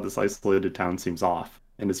something about this isolated town seems off,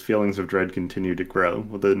 and his feelings of dread continue to grow,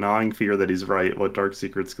 with a gnawing fear that he's right. What dark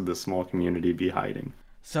secrets could this small community be hiding?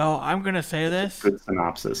 So, I'm going to say this. Good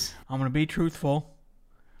synopsis. I'm going to be truthful.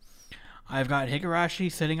 I've got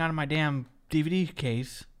Higurashi sitting on my damn DVD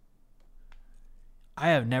case. I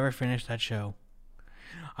have never finished that show.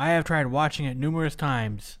 I have tried watching it numerous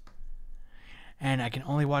times, and I can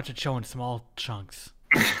only watch a show in small chunks.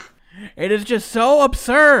 It is just so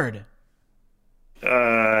absurd.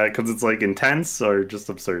 Because it's like intense or just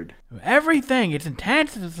absurd? Everything. It's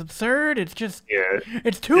intense. It's absurd. It's just... Yeah.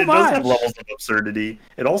 It's too much. It does have levels of absurdity.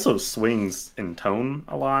 It also swings in tone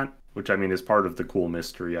a lot, which I mean is part of the cool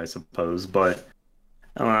mystery, I suppose. But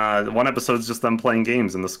one episode's just them playing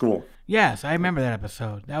games in the school. Yes, I remember that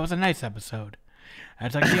episode. That was a nice episode.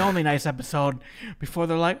 That's like the only nice episode before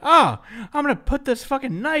they're like, oh, I'm going to put this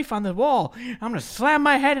fucking knife on the wall. I'm going to slam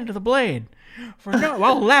my head into the blade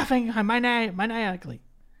while laughing maniacally.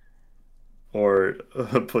 Or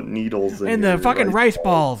put needles in the fucking rice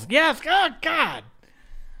balls. Yes, oh, God.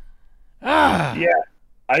 Yeah,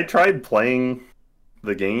 I tried playing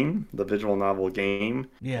the game, the visual novel game.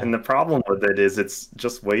 Yeah. And the problem with it is it's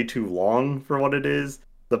just way too long for what it is.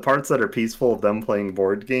 The parts that are peaceful of them playing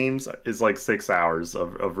board games is like 6 hours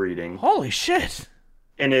of reading. Holy shit.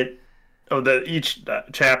 And each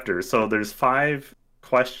chapter, so there's 5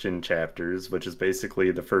 question chapters, which is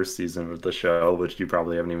basically the first season of the show, which you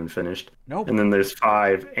probably haven't even finished. Nope. And then there's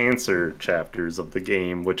 5 answer chapters of the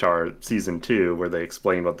game, which are season 2, where they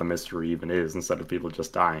explain what the mystery even is instead of people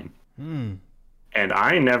just dying. And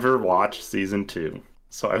I never watched season 2.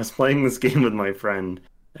 So I was playing this game with my friend,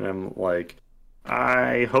 and I'm like,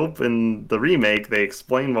 I hope in the remake they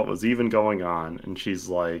explain what was even going on. And she's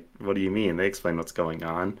like, what do you mean? They explain what's going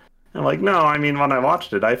on. I'm like, no, I mean, when I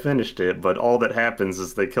watched it, I finished it, but all that happens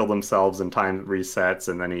is they kill themselves and time resets,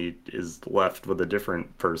 and then he is left with a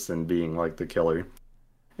different person being like the killer.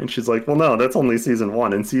 And she's like, well, no, that's only season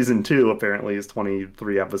 1. And season 2 apparently is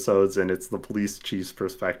 23 episodes, and it's the police chief's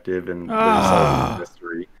perspective, and they're solving the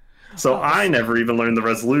mystery. So I never even learned the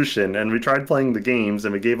resolution, and we tried playing the games,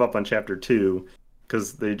 and we gave up on chapter 2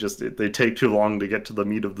 because they take too long to get to the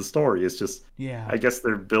meat of the story. It's just, yeah. I guess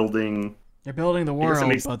they're building They're building the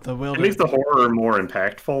world, but the it makes the horror more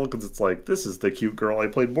impactful because it's like, this is the cute girl I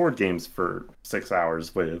played board games for 6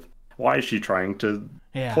 hours with. Why is she trying to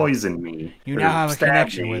poison me? You now have a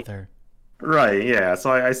connection with her. Right, yeah.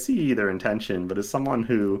 So I see their intention, but as someone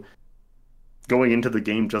who, going into the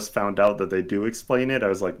game, just found out that they do explain it, I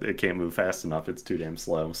was like, it can't move fast enough. It's too damn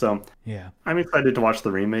slow. So yeah, I'm excited to watch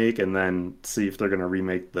the remake and then see if they're going to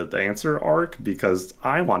remake the Answer arc, because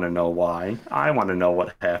I want to know why. I want to know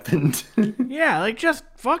what happened. Yeah, like, just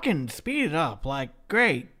fucking speed it up. Like,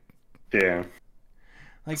 great. Yeah.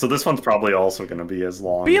 Like, so this one's probably also going to be as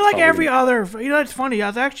long. Be like every other... You know, it's funny. I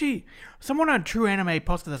was actually... Someone on True Anime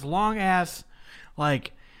posted this long-ass,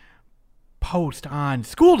 like, post on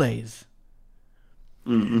School Days.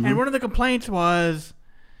 Mm-hmm. And one of the complaints was,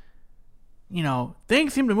 you know,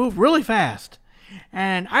 things seem to move really fast.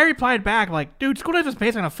 And I replied back, like, dude, School Days was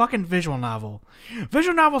based on a fucking visual novel.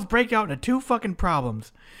 Visual novels break out into two fucking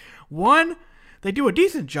problems. One, they do a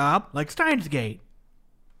decent job, like Steins Gate.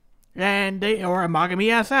 Or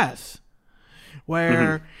Amagami SS.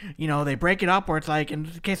 Where, you know, they break it up where it's like, in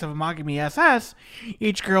the case of Amagami SS,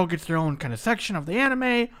 each girl gets their own kind of section of the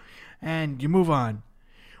anime, and you move on.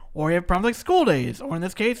 Or you have problems like School Days, or in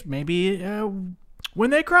this case, maybe When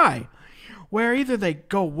They Cry, where either they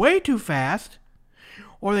go way too fast,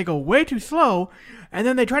 or they go way too slow, and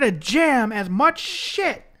then they try to jam as much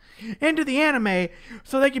shit into the anime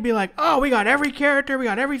so they can be like, oh, we got every character, we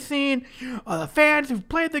got every scene, the fans who've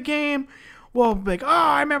played the game will be like, oh,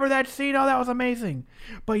 I remember that scene, oh, that was amazing.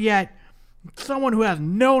 But yet, someone who has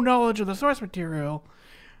no knowledge of the source material,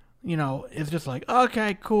 you know, is just like,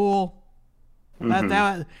 okay, cool.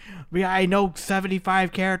 I know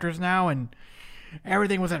 75 characters now, and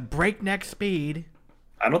everything was at breakneck speed.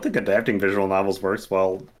 I don't think adapting visual novels works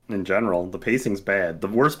well in general. The pacing's bad. The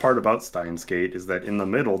worst part about Steins Gate is that in the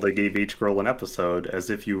middle, they gave each girl an episode as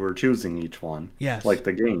if you were choosing each one. Yes. Like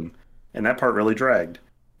the game. And that part really dragged.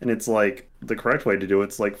 And it's like, the correct way to do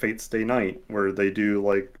it's like Fate Stay Night, where they do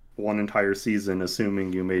like one entire season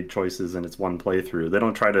assuming you made choices and it's one playthrough. They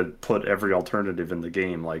don't try to put every alternative in the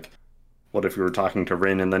game, like, what if you were talking to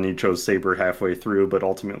Rin and then you chose Saber halfway through, but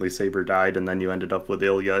ultimately Saber died and then you ended up with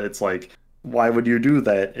Ilya? It's like, why would you do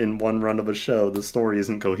that in one run of a show? The story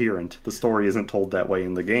isn't coherent. The story isn't told that way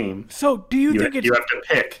in the game. So do you think it's... You have to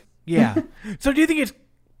pick. Yeah. So do you think it's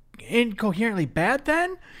incoherently bad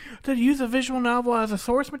then to use a visual novel as a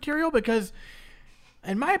source material? Because,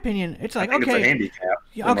 in my opinion, it's like, it's a handicap.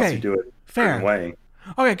 Unless you do it fair. Certain way.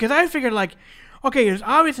 Okay, because I figured, like, okay, there's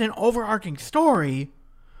obviously an overarching story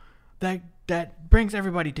that brings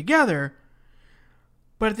everybody together,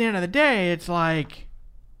 but at the end of the day, it's like,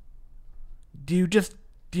 do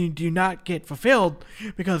you not get fulfilled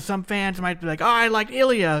because some fans might be like, oh, I like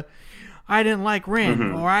Ilya, I didn't like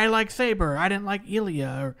Rin, or I like Saber, I didn't like Ilya,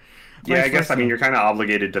 or yeah, I guess versa. I mean, you're kind of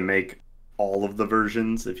obligated to make all of the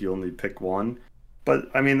versions if you only pick one, but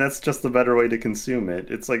I mean, that's just the better way to consume it.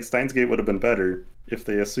 It's like Steins Gate would have been better if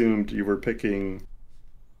they assumed you were picking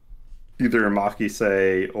either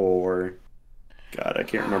Makise or, God, I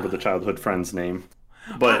can't remember the childhood friend's name.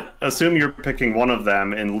 But assume you're picking one of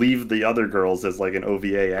them and leave the other girls as like an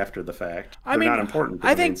OVA after the fact. They're not important to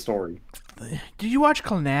the main story. Did you watch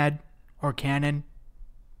Clannad or Canon?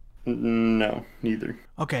 No, neither.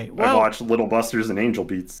 Okay, well... I watched Little Busters and Angel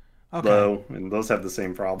Beats, though, and those have the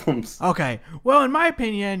same problems. Okay, well, in my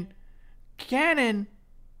opinion, Canon...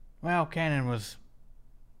 Well, Canon was...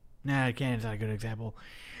 Nah, Canon's not a good example.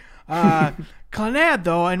 Clannad,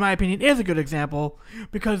 though, in my opinion, is a good example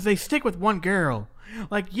because they stick with one girl.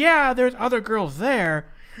 Like, yeah, there's other girls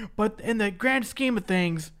there, but in the grand scheme of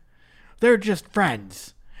things, they're just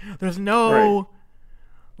friends. There's no,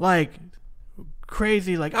 like,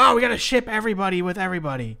 crazy, like, oh, we gotta ship everybody with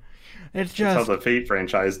everybody. It's just... That's how the Fate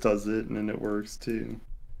franchise does it, and it works, too.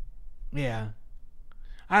 Yeah.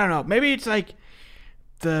 I don't know. Maybe it's like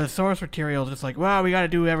the source material just like, well, we gotta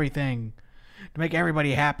do everything to make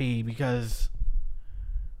everybody happy because,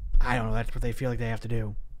 I don't know, that's what they feel like they have to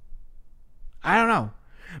do. I don't know.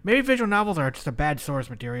 Maybe visual novels are just a bad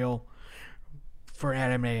source material for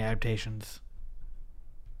anime adaptations.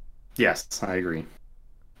 Yes, I agree.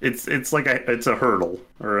 It's like it's a hurdle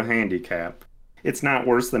or a handicap. It's not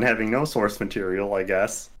worse than having no source material, I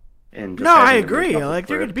guess. And just I agree. Like,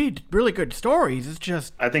 there could be really good stories. It's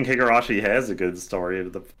just... I think Higurashi has a good story.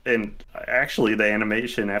 And actually, the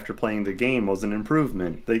animation after playing the game was an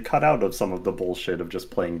improvement. They cut out of some of the bullshit of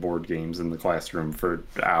just playing board games in the classroom for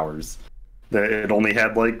hours. It only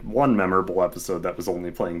had, like, one memorable episode that was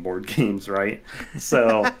only playing board games, right?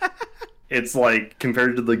 So, it's like,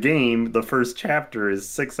 compared to the game, the first chapter is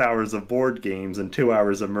 6 hours of board games and 2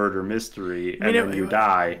 hours of murder mystery, and then you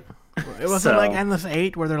die. It wasn't like Endless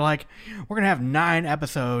 8 where they're like, we're going to have 9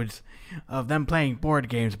 episodes of them playing board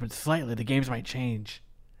games, but slightly the games might change.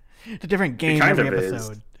 It's a different game every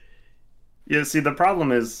episode. Yeah, see, the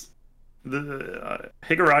problem is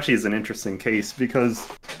Higurashi is an interesting case because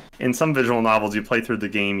in some visual novels you play through the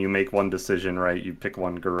game, you make one decision, right? You pick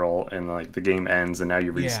one girl and like the game ends and now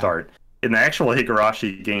you restart. Yeah. In the actual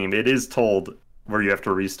Higurashi game, it is told where you have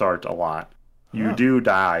to restart a lot. You do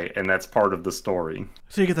die, and that's part of the story.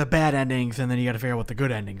 So you get the bad endings, and then you got to figure out what the good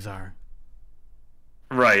endings are.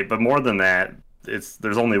 Right, but more than that,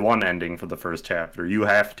 there's only one ending for the first chapter. You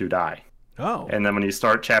have to die. Oh. And then when you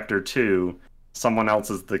start chapter 2, someone else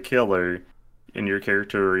is the killer, and your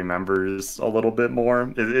character remembers a little bit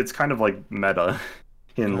more. It's kind of like meta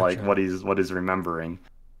in like what he's remembering.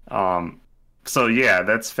 So yeah,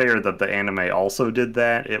 that's fair that the anime also did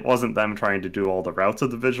that. It wasn't them trying to do all the routes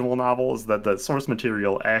of the visual novel, is that the source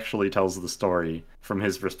material actually tells the story from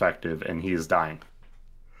his perspective, and he is dying.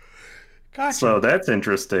 Gotcha. So that's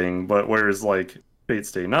interesting, but whereas like Fate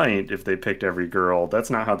Stay Night, if they picked every girl,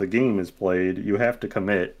 that's not how the game is played. You have to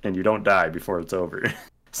commit, and you don't die before it's over.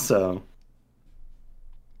 So...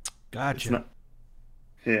 Gotcha.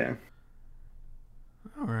 Yeah.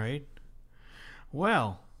 All right.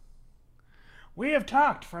 Well... We have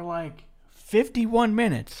talked for like 51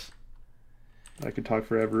 minutes. I could talk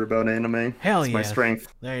forever about anime. Hell yeah. It's my strength.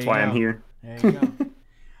 That's why I'm here. There you go.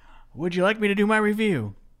 Would you like me to do my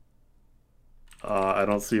review? I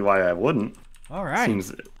don't see why I wouldn't. All right.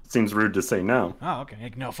 Seems rude to say no. Oh,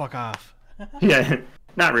 okay. No, fuck off. Yeah,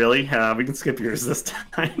 not really. We can skip yours this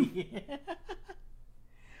time. Yeah.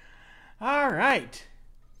 All right.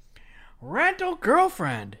 Rental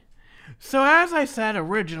Girlfriend. So as I said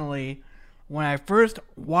originally... When I first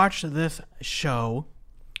watched this show,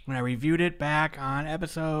 when I reviewed it back on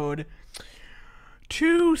episode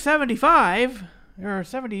 275, or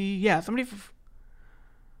 75,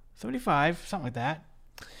 something like that.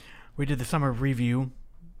 We did the summer review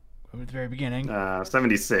at the very beginning.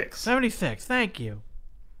 76. 76, thank you.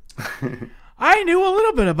 I knew a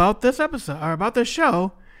little bit about this episode, or about this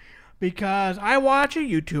show, because I watch a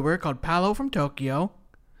YouTuber called Paolo from Tokyo,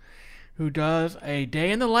 who does a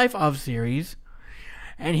Day in the Life of series,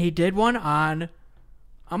 and he did one on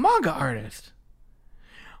a manga artist.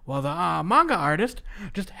 Well, the manga artist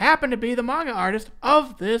just happened to be the manga artist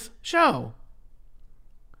of this show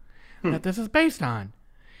that this is based on.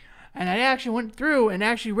 And I actually went through and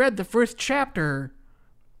actually read the first chapter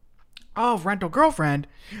of Rental Girlfriend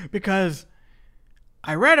because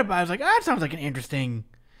I read about it. I was like, that sounds like an interesting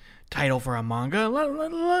title for a manga. Let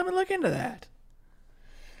me look into that.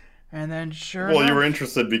 And then enough, you were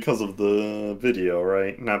interested because of the video,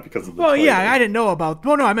 right? Not because of the title. Well, yeah, I didn't know about...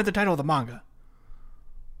 Well, no, I meant the title of the manga.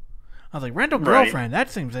 I was like, Rental Girlfriend, that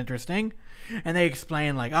seems interesting. And they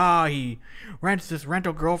explain, like, he rents this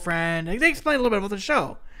rental girlfriend. They explain a little bit about the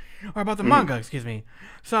show. Or about the manga, excuse me.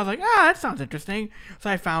 So I was like, that sounds interesting. So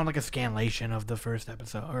I found, like, a scanlation of the first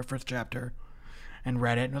episode, or first chapter, and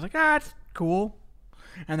read it. And I was like, that's cool.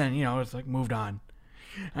 And then, it's like, moved on.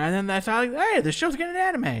 And then I saw, like, hey, this show's getting an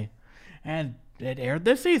anime. And it aired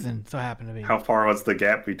this season, so it happened to be. How far was the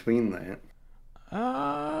gap between that?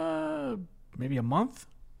 Maybe a month?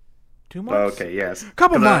 2 months? Okay, yes.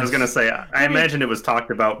 Couple months. I was going to say, I imagine it was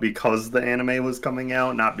talked about because the anime was coming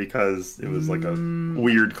out, not because it was like a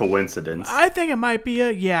weird coincidence. I think it might be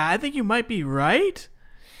I think you might be right,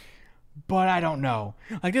 but I don't know.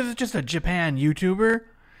 Like, this is just a Japan YouTuber,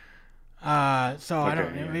 so I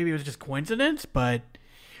don't know. Maybe it was just coincidence, but...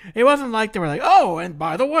 It wasn't like they were like, and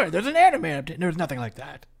by the way, there's an anime update. There was nothing like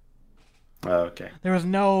that. Okay. There was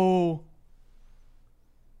no,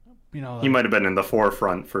 He might have been in the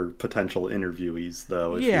forefront for potential interviewees,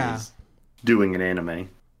 though, if he was doing an anime.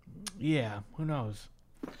 Yeah, who knows?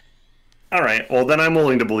 All right, well, then I'm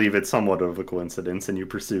willing to believe it's somewhat of a coincidence, and you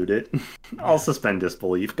pursued it. I'll suspend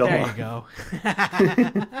disbelief. Go on. There you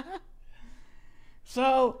go.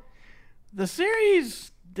 So, the series...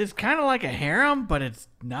 It's kind of like a harem, but it's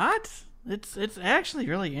not. It's actually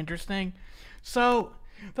really interesting. So,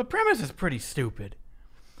 the premise is pretty stupid.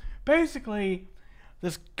 Basically,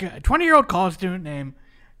 this 20-year-old college student named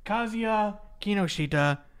Kazuya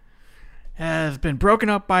Kinoshita has been broken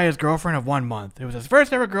up by his girlfriend of 1 month. It was his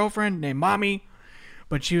first ever girlfriend named Mommy,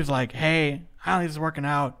 but she was like, hey, I don't think this is working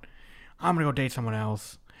out. I'm going to go date someone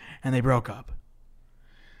else. And they broke up.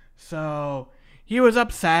 So, he was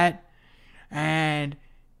upset, and...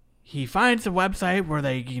 He finds a website where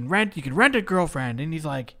you can rent a girlfriend, and he's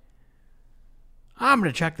like, I'm going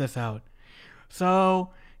to check this out.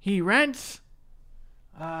 So he rents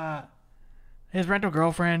his rental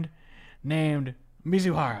girlfriend named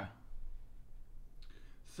Mizuhara.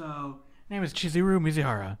 So, name is Chizuru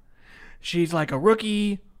Mizuhara. She's like a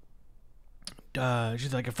rookie.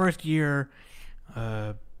 She's like a first year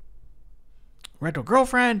rental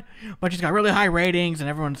girlfriend, but she's got really high ratings and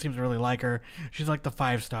everyone seems to really like her. She's like the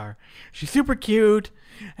 5-star. She's super cute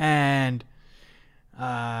and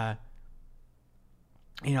like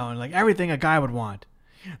everything a guy would want.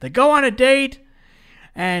 They go on a date,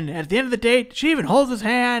 and at the end of the date, she even holds his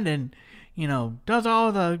hand and, does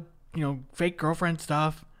all the, fake girlfriend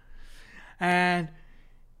stuff. And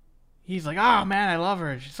he's like, oh man, I love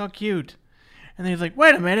her. She's so cute. And then he's like,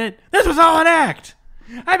 wait a minute, this was all an act.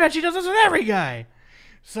 I bet she does this with every guy.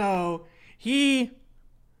 So he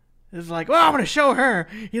is like, well, I'm going to show her.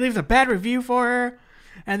 He leaves a bad review for her.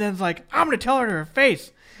 And then's like, I'm going to tell her to her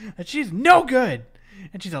face that she's no good.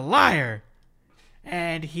 And she's a liar.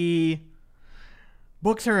 And he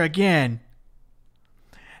books her again.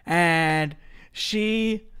 And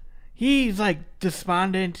he's like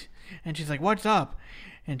despondent. And she's like, what's up?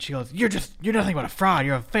 And she goes, you're nothing but a fraud.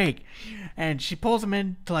 You're a fake. And she pulls him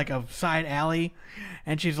into like a side alley.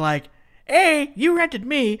 And she's like, A, you rented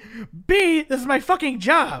me. B, this is my fucking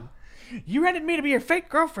job. You rented me to be your fake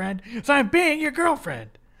girlfriend, so I'm being your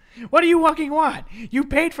girlfriend. What do you fucking want? You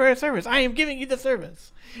paid for a service. I am giving you the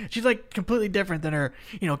service. She's like completely different than her,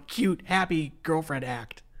 cute, happy girlfriend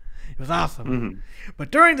act. It was awesome. Mm-hmm.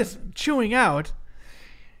 But during this chewing out,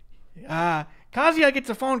 Kazuya gets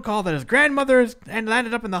a phone call that his grandmother's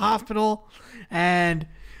landed up in the hospital, and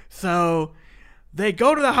so they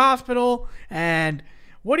go to the hospital, and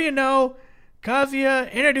what do you know?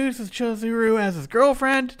 Kazuya introduces Chizuru as his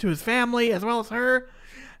girlfriend to his family as well as her,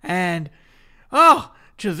 and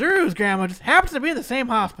Chizuru's grandma just happens to be in the same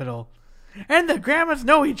hospital, and the grandmas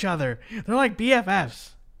know each other. They're like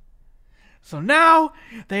BFFs. So now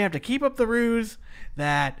they have to keep up the ruse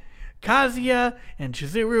that Kazuya and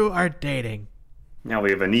Chizuru are dating. Now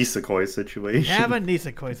we have a Nisekoi situation. Have a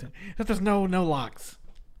Nisekoi situation. But there's no locks.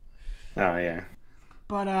 Oh, yeah.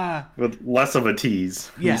 But, with less of a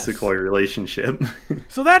tease. Yes. Nisekoi relationship.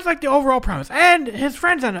 So that's like the overall premise. And his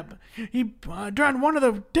friends end up... during one of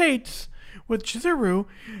the dates with Chizuru,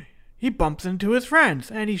 he bumps into his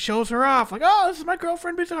friends. And he shows her off. Like, oh, this is my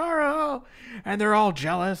girlfriend, Mizuhara. Oh. And they're all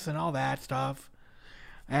jealous and all that stuff.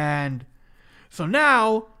 And so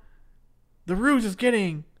now, the ruse is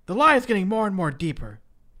getting... The lie is getting more and more deeper.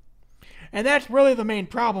 And that's really the main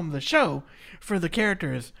problem of the show for the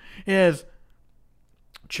characters is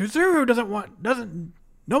Chizuru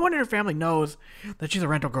no one in her family knows that she's a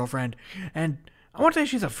rental girlfriend. And I won't say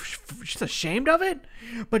she's ashamed of it,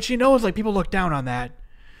 but she knows like people look down on that.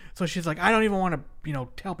 So she's like, I don't even want to,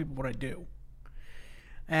 tell people what I do.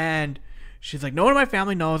 And she's like, no one in my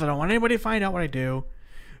family knows. I don't want anybody to find out what I do.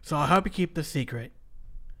 So I'll help you keep the secret.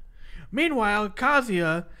 Meanwhile,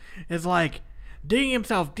 Kazuya is like digging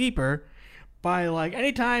himself deeper by like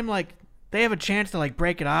anytime like they have a chance to like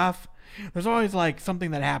break it off, there's always like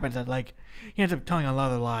something that happens that like he ends up telling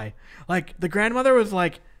another lie. Like the grandmother was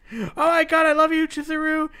like, oh my god, I love you,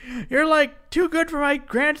 Chizuru. You're like too good for my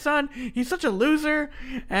grandson. He's such a loser.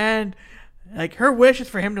 And like her wish is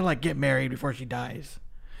for him to like get married before she dies.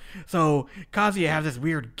 So Kazuya has this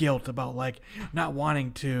weird guilt about like not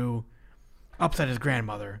wanting to upset his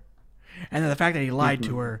grandmother. And then the fact that he lied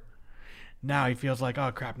to her, now he feels like,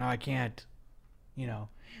 oh crap, now I can't,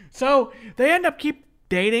 So they end up keep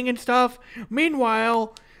dating and stuff.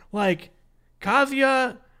 Meanwhile, like,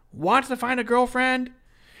 Kazuya wants to find a girlfriend,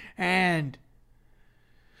 and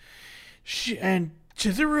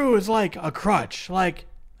Chizuru is like a crutch. Like,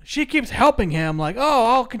 she keeps helping him, like, oh,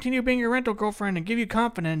 I'll continue being your rental girlfriend and give you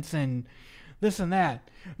confidence and this and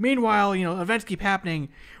that. Meanwhile, events keep happening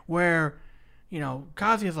where...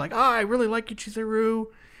 Kazuya's like, oh, I really like you, Chizuru,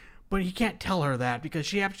 but he can't tell her that because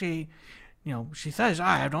she actually, she says,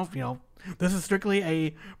 I don't, this is strictly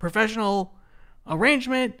a professional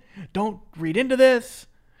arrangement. Don't read into this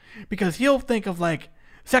because he'll think of like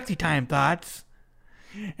sexy time thoughts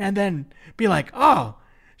and then be like, oh,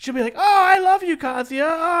 she'll be like, oh, I love you, Kazuya.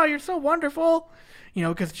 Oh, you're so wonderful.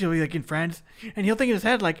 Because she'll be like in friends and he'll think in his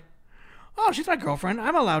head like, oh, she's my girlfriend.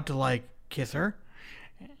 I'm allowed to like kiss her,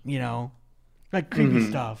 like creepy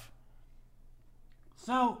stuff.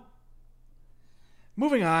 So,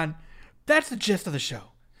 moving on, that's the gist of the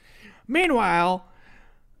show. Meanwhile,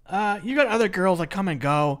 you got other girls that come and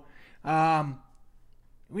go.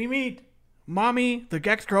 We meet Mommy, the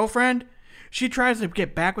ex-girlfriend. She tries to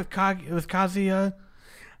get back with Kazuya,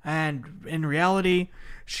 and in reality,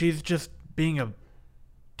 she's just being a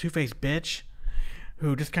two-faced bitch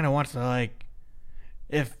who just kind of wants to like,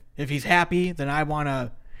 if he's happy, then I want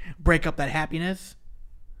to break up that happiness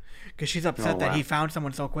because she's upset that he found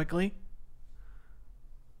someone so quickly.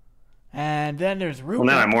 And then there's Ruka. Well,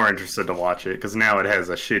 now I'm more interested to watch it because now it has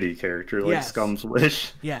a shitty character like Scum's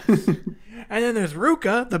Wish. Yes. And then there's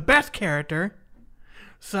Ruka, the best character.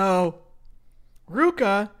 So,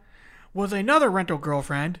 Ruka was another rental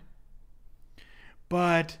girlfriend,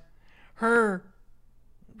 but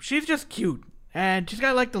she's just cute. And she's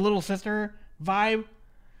got like the little sister vibe.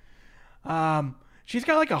 She's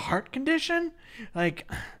got like a heart condition.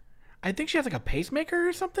 Like, I think she has like a pacemaker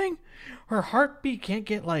or something. Her heartbeat can't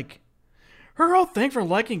get like... Her whole thing for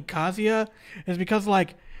liking Kazuya is because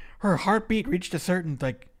like her heartbeat reached a certain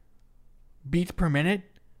like beats per minute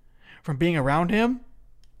from being around him.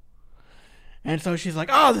 And so she's like,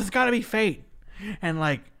 oh, this has got to be fate. And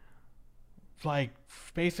like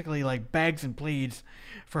basically like begs and pleads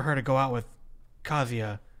for her to go out with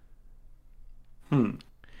Kazuya. And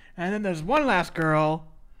then there's one last girl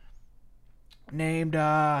named,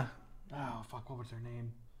 what was her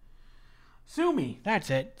name? Sumi. That's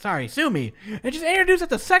it. Sorry, Sumi. And she's introduced at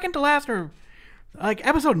the second to last, or like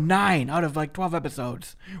episode 9 out of like 12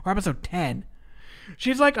 episodes, or episode 10.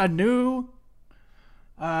 She's like a new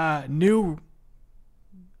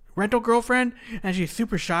rental girlfriend, and she's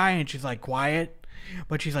super shy and she's like quiet,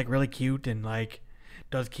 but she's like really cute and like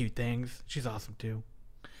does cute things. She's awesome too.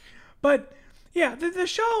 But yeah, the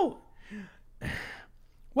show,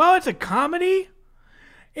 while it's a comedy,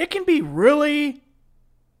 it can be really,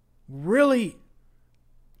 really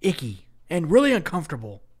icky and really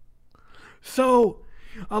uncomfortable. So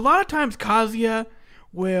a lot of times Kazuya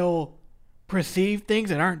will perceive things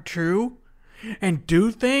that aren't true and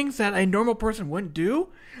do things that a normal person wouldn't do.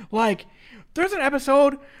 Like, there's an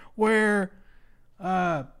episode where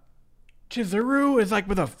Chizuru is like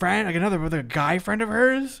with a friend, like with a guy friend of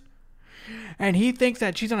hers, and he thinks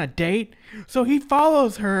that she's on a date, so he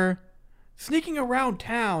follows her, sneaking around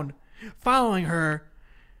town, following her,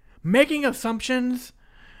 making assumptions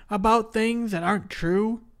about things that aren't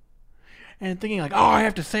true, and thinking like, oh, I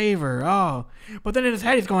have to save her, oh. But then in his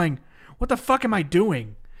head he's going, what the fuck am I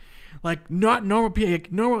doing? Like, not normal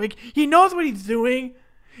people, like, he knows what he's doing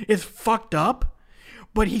is fucked up,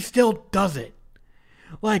 but he still does it.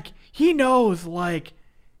 Like, he knows, like,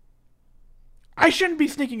 I shouldn't be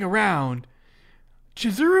sneaking around.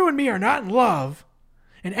 Chizuru and me are not in love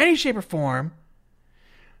in any shape or form,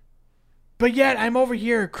 but yet I'm over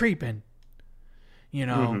here creeping, you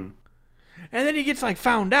know? Mm-hmm. And then he gets, like,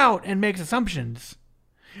 found out and makes assumptions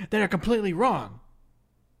that are completely wrong.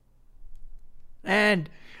 And,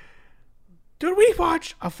 dude, we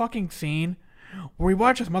watch a fucking scene where we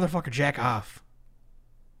watch this motherfucker jack off.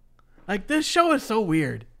 Like, this show is so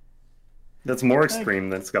weird. That's more extreme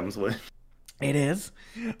than Scum's Wish. It is.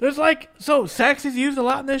 There's like, so sex is used a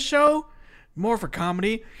lot in this show, more for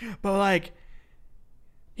comedy, but like,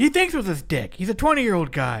 he thinks with his dick. He's a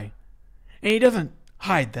 20-year-old guy, and he doesn't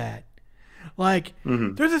hide that. Like,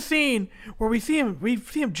 there's a scene where we see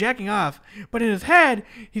him jacking off, but in his head,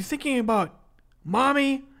 he's thinking about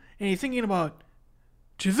mommy, and he's thinking about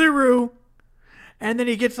Chizuru, and then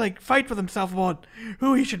he gets like fight with himself about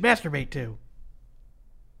who he should masturbate to.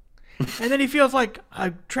 And then he feels like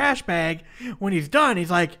a trash bag when he's done. He's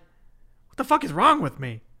like, what the fuck is wrong with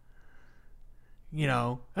me? You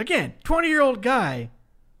know, again, 20-year-old guy.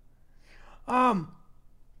 And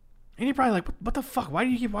you're probably like, what the fuck? Why do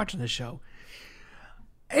you keep watching this show?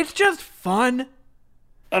 It's just fun.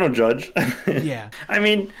 I don't judge. Yeah. I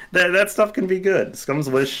mean, that stuff can be good. Scum's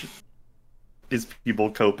Wish is people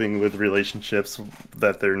coping with relationships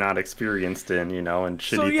that they're not experienced in, you know, and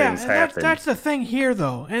shitty things happen. That's the thing here,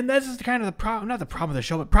 though. And this is kind of the problem, not the problem of the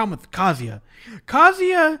show, but the problem with Kazuya.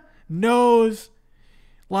 Kazuya knows,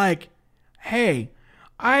 like, hey,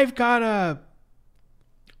 I've got to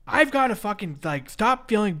fucking, like, stop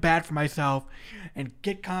feeling bad for myself and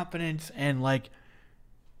get confidence, and, like,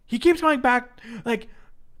 he keeps going back. Like,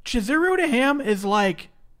 Chizuru to him is like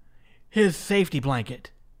his safety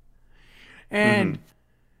blanket. And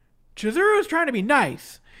Chizuru is trying to be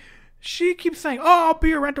nice. She keeps saying, oh, I'll be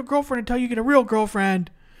your rental girlfriend until you get a real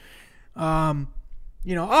girlfriend. You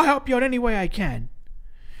know, I'll help you out any way I can.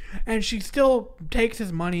 And she still takes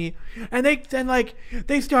his money. And they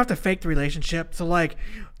still have to fake the relationship. So, like,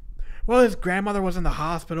 well, his grandmother was in the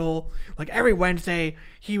hospital. Like, every Wednesday,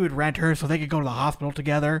 he would rent her so they could go to the hospital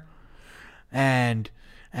together. And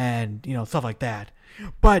you know, stuff like that.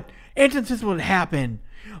 But instances would happen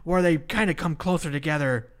where they kind of come closer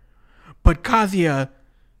together, but Kazuya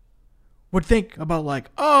would think about,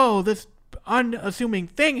 like, oh, this unassuming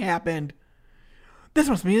thing happened. This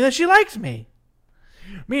must mean that she likes me.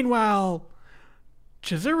 Meanwhile,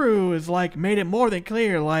 Chizuru is like made it more than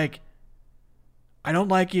clear, like, I don't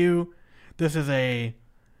like you. This is a,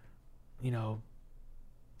 you know,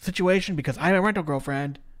 situation because I'm a rental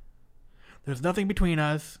girlfriend. There's nothing between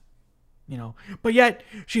us, you know. But yet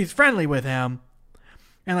she's friendly with him,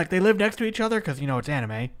 and like they live next to each other because you know it's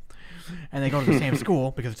anime, and they go to the same school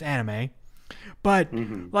because it's anime. But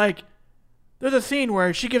like, there's a scene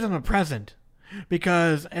where she gives him a present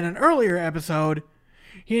because in an earlier episode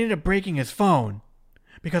he ended up breaking his phone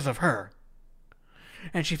because of her,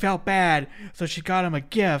 and she felt bad, so she got him a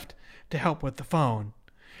gift to help with the phone,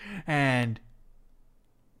 and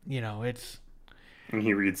you know it's. And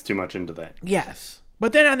he reads too much into that. Yes.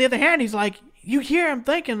 But then on the other hand, he's like, you hear him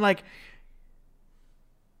thinking like,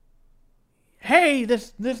 hey,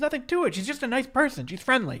 there's nothing to it. She's just a nice person. She's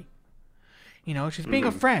friendly. You know, she's being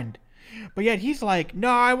a friend. But yet he's like, no,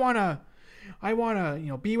 I wanna, you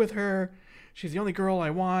know, be with her. She's the only girl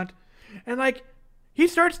I want. And like, he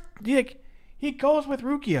goes with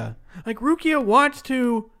Rukia. Like, Rukia wants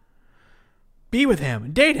to be with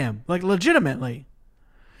him, date him, like legitimately.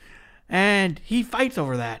 And he fights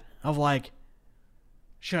over that, of like,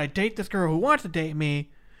 should I date this girl who wants to date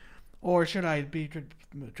me, or should I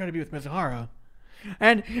try to be with Mizuhara?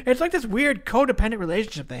 And it's like this weird codependent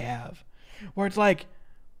relationship they have, where it's like,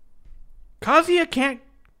 Kazuya can't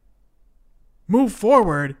move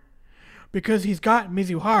forward because he's got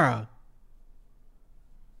Mizuhara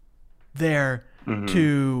there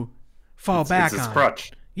to fall back on. It's his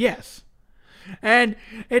crutch. Yes. And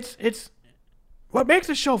it's what makes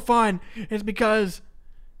the show fun is because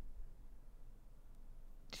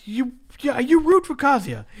you root for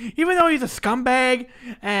Kazuya. Even though he's a scumbag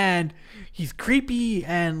and he's creepy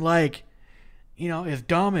and like, you know, is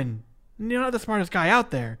dumb and you're not the smartest guy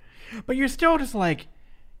out there. But you're still just like,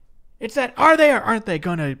 it's that are they or aren't they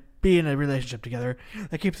gonna be in a relationship together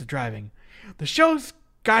that keeps it driving. The show's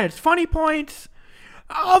got its funny points,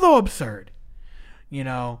 although absurd. You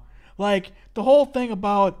know, like the whole thing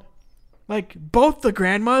about like both the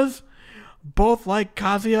grandmas, both like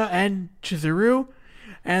Kazuya and Chizuru,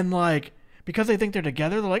 and like because they think they're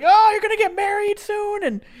together, they're like, oh, you're gonna get married soon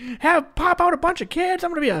and pop out a bunch of kids.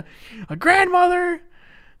 I'm gonna be a grandmother,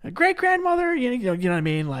 a great grandmother. You know what I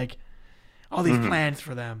mean? Like all these plans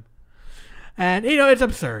for them, and you know it's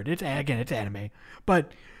absurd. It's anime,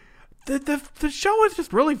 but the show is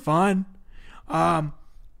just really fun.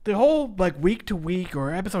 The whole like week to week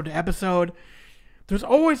or episode to episode. There's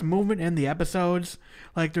always movement in the episodes.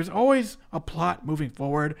 Like, there's always a plot moving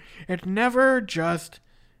forward. It's never just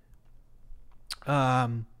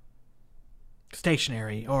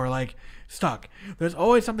stationary or, like, stuck. There's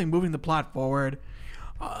always something moving the plot forward.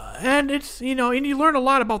 And it's, you know, and you learn a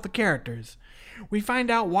lot about the characters. We find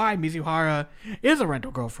out why Mizuhara is a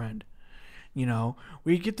rental girlfriend. You know,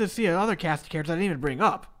 we get to see other cast of characters I didn't even bring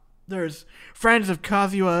up. There's friends of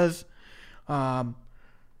Kazuya's,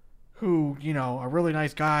 who, you know, are really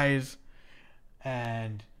nice guys,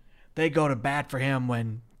 and they go to bat for him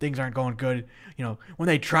when things aren't going good. You know, when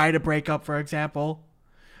they try to break up, for example,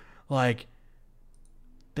 like,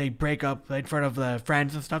 they break up in front of the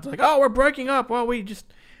friends and stuff. They're like, oh, we're breaking up. Well, we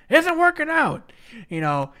just, isn't working out, you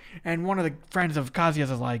know, and one of the friends of Kazuya's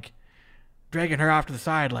is, like, dragging her off to the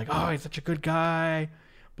side, like, oh, he's such a good guy,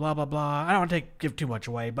 blah, blah, blah. I don't want to give too much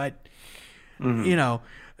away, but, you know,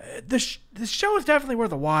 the show is definitely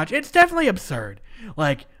worth a watch. It's definitely absurd.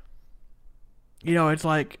 Like, you know, it's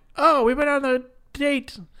like, oh, we went on a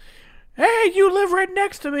date. Hey, you live right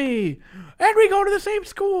next to me. And we go to the same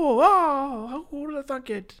school. Oh, who would have thunk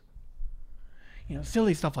it? You know,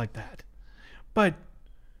 silly stuff like that. But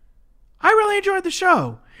I really enjoyed the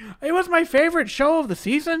show. It was my favorite show of the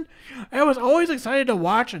season. I was always excited to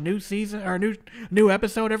watch a new season or a new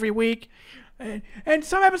episode every week. And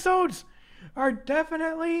some episodes are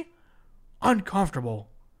definitely uncomfortable.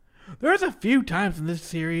 There's a few times in this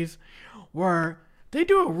series where they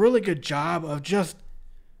do a really good job of just,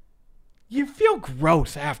 you feel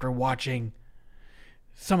gross after watching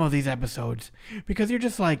some of these episodes because you're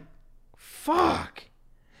just like, fuck.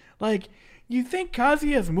 Like, you think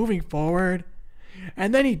Kazuya is moving forward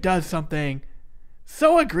and then he does something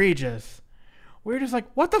so egregious where you're just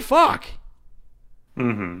like, what the fuck?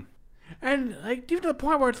 And like, even to the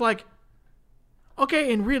point where it's like,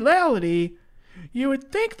 okay, in reality, you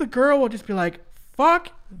would think the girl will just be like, fuck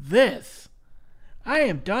this. I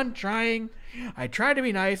am done trying. I tried to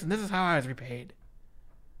be nice, and this is how I was repaid.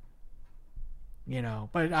 You know,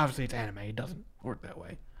 but obviously it's anime. It doesn't work that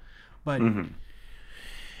way. But it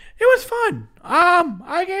was fun.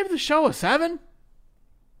 I gave the show a 7.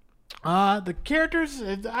 The characters,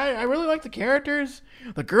 I really like the characters.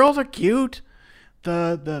 The girls are cute.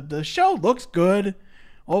 The show looks good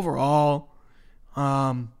overall.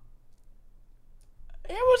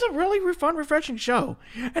 It was a really fun, refreshing show.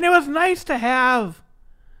 And it was nice to have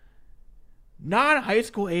non-high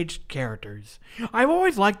school aged characters. I've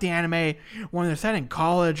always liked the anime when they're set in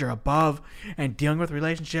college or above and dealing with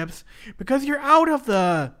relationships, because you're out of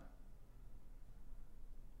the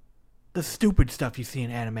stupid stuff you see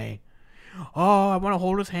in anime. Oh, I want to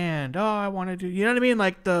hold his hand. Oh, I want to do... You know what I mean?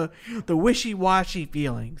 Like the wishy-washy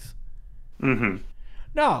feelings. Mm-hmm.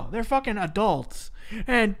 No, they're fucking adults.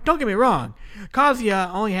 And don't get me wrong,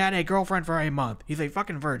 Kazuya only had a girlfriend for a month. He's a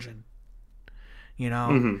fucking virgin. You know?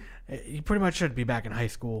 Mm-hmm. He pretty much should be back in high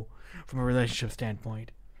school from a relationship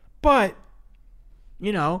standpoint. But,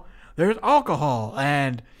 you know, there's alcohol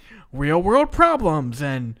and real-world problems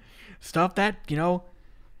and stuff that, you know...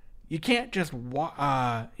 You can't just,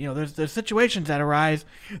 there's situations that arise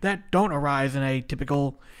that don't arise in a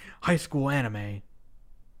typical high school anime.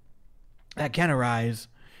 That can arise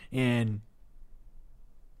in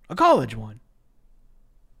a college one.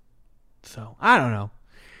 So, I don't know.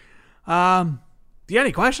 Do you have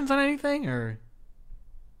any questions on anything, or?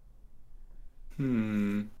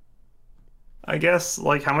 I guess,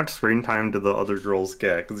 like, how much screen time do the other girls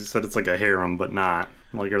get? Because you said it's like a harem, but not.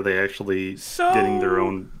 Like, are they actually getting their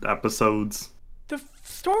own episodes? The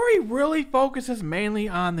story really focuses mainly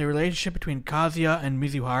on the relationship between Kazuya and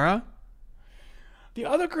Mizuhara. The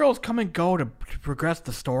other girls come and go to progress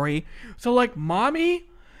the story. So, like, Mommy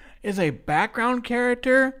is a background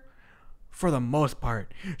character for the most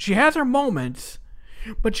part. She has her moments,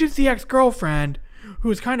 but she's the ex-girlfriend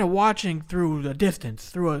who's kind of watching through the distance,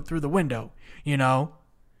 through the window, you know?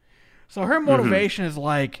 So her motivation is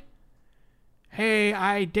like, hey,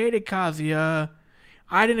 I dated Kazuya.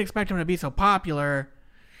 I didn't expect him to be so popular.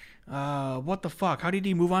 What the fuck? How did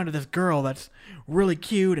he move on to this girl that's really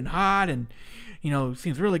cute and hot and, you know,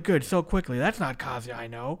 seems really good so quickly? That's not Kazuya, I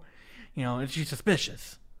know. You know, and she's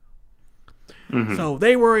suspicious. So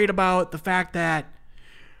they worried about the fact that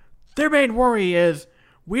their main worry is,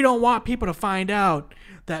 we don't want people to find out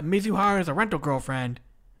that Mizuhara is a rental girlfriend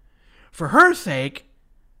for her sake.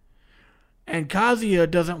 And Kazuya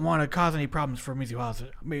doesn't want to cause any problems for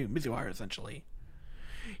Mizuhara, essentially.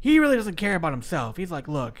 He really doesn't care about himself. He's like,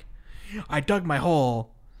 look, I dug my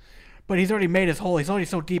hole, but he's already made his hole. He's already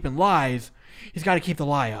so deep in lies, he's got to keep the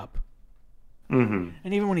lie up. And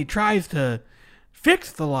even when he tries to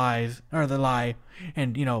fix the lie,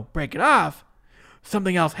 and, you know, break it off,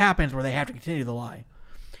 something else happens where they have to continue the lie.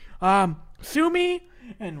 Sumi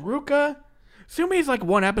and Ruka. Sumi's like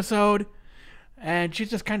one episode, and she's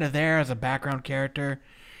just kind of there as a background character.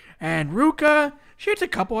 And Ruka, she gets a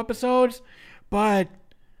couple episodes, but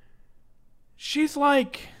she's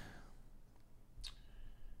like...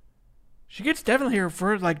 She gets definitely here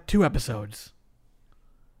for like 2 episodes.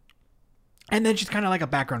 And then she's kind of like a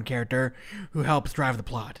background character who helps drive the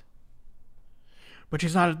plot. But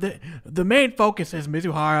she's not... The main focus is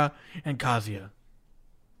Mizuhara and Kazuya.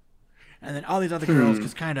 And then all these other girls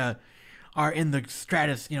just kind of are in the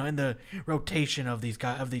stratus, you know, in the rotation of these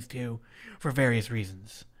two for various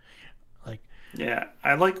reasons. Like, yeah,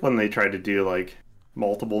 I like when they try to do like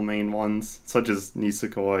multiple main ones, such as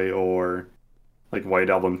Nisekoi or like White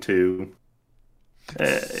Album 2.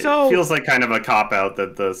 It feels like kind of a cop-out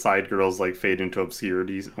that the side girls like fade into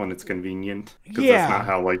obscurity when it's convenient. Because that's not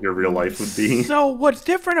how like your real life would be. So what's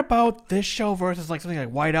different about this show versus like something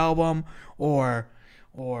like White Album or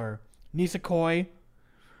Nisekoi?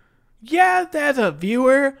 Yeah, as a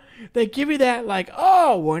viewer, they give you that like,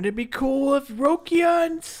 oh, wouldn't it be cool if Rokia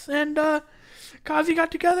and Kazi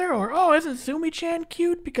got together? Or, oh, isn't Sumi-chan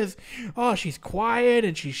cute? Because, oh, she's quiet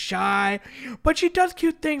and she's shy. But she does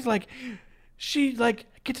cute things like, she like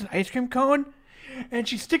gets an ice cream cone and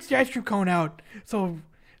she sticks the ice cream cone out so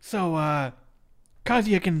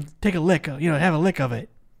Kazuya can take a lick, you know, have a lick of it.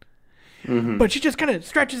 But she just kind of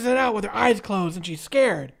stretches it out with her eyes closed and she's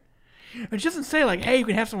scared. And she doesn't say like, hey, you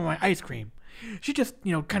can have some of my ice cream. She just,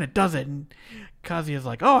 you know, kind of does it. And Kazuya's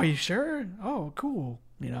like, oh, are you sure? Oh, cool.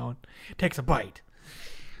 You know, takes a bite.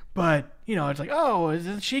 But, you know, it's like, oh,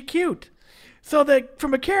 isn't she cute? So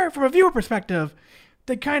from a viewer perspective,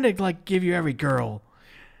 they kind of like give you every girl.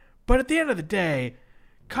 But at the end of the day,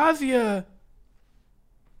 Kazuya,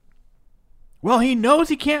 well, he knows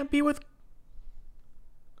he can't be with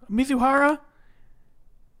Mizuhara.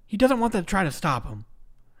 He doesn't want them to try to stop him.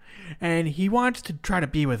 And he wants to try to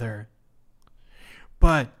be with her.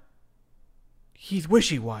 But he's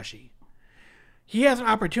wishy-washy. He has an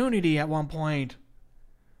opportunity at one point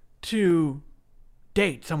to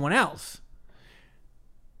date someone else.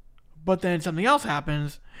 But then something else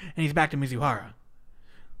happens, and he's back to Mizuhara.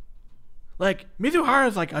 Like,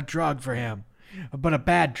 Mizuhara's like a drug for him, but a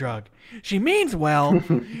bad drug. She means well,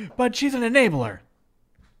 but she's an enabler.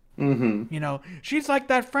 You know, she's like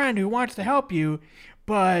that friend who wants to help you,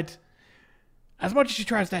 but as much as she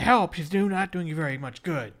tries to help, she's not doing you very much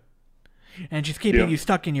good. And she's keeping you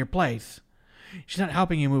stuck in your place. She's not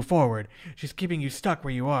helping you move forward. She's keeping you stuck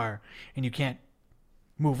where you are, and you can't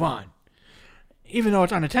move on. Even though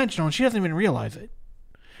it's unintentional, and she doesn't even realize it.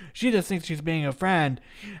 She just thinks she's being a friend,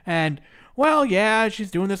 and, well, yeah,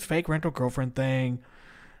 she's doing this fake rental girlfriend thing,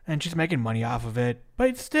 and she's making money off of it,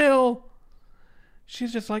 but still,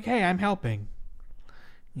 she's just like, hey, I'm helping.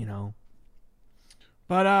 You know.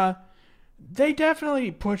 But, they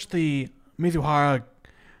definitely push the Mizuhara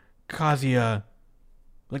Kazuya,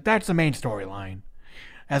 like, that's the main storyline.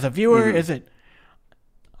 As a viewer, is it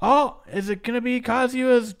gonna be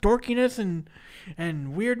Kazuya's dorkiness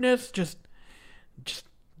and weirdness? Just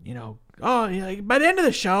you know, like, by the end of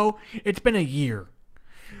the show, it's been a year.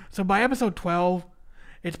 So by episode 12,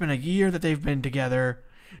 it's been a year that they've been together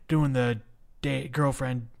doing the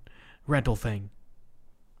girlfriend rental thing.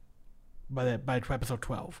 By episode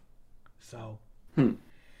 12. So.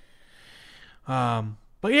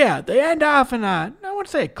 But yeah, they end off in I wouldn't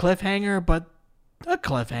say a cliffhanger, but a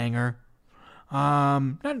cliffhanger.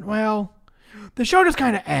 The show just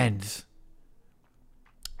kind of ends.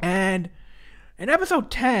 And in episode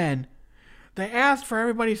 10, they asked for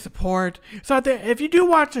everybody's support. So if you do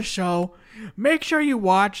watch the show, make sure you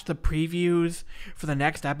watch the previews for the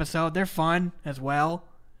next episode. They're fun as well.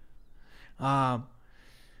 So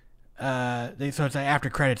it's an after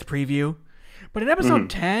credits preview. But in episode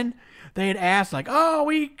 10, they had asked, like, oh,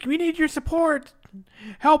 we need your support.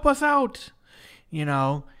 Help us out. You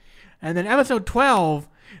know. And then episode 12,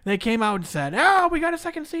 they came out and said, oh, we got a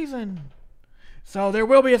second season. So there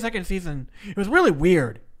will be a second season. It was really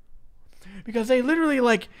weird. Because they literally,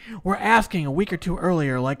 like, were asking a week or two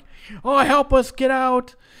earlier, like, oh, help us get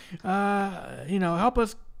out. Help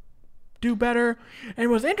us do better. And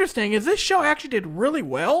what's interesting is this show actually did really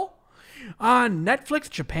well on Netflix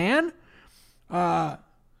Japan.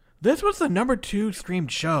 This was the number 2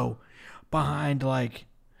 streamed show behind, like,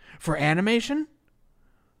 for animation.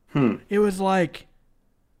 It was like,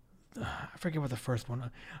 I forget what the first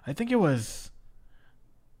one. I think it was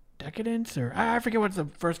Decadence, or I forget what the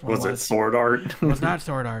first one was. Was it Sword Art? It was not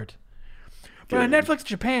Sword Art. But on Netflix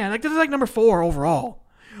Japan, like, this is like number 4 overall.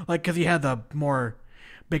 Like, because you had the more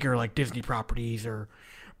bigger, like, Disney properties or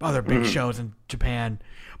other big shows in Japan.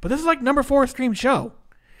 But this is like number 4 streamed show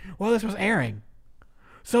while this was airing.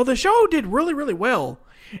 So the show did really, really well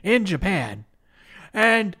in Japan.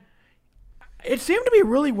 And it seemed to be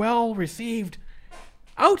really well received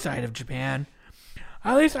outside of Japan.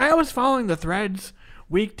 At least I was following the threads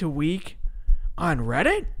week to week on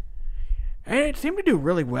Reddit. And it seemed to do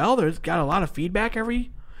really well. There's got a lot of feedback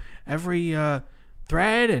every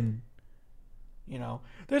thread. And, you know,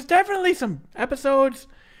 there's definitely some episodes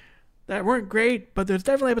that weren't great. But there's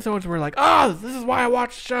definitely episodes where, like, oh, this is why I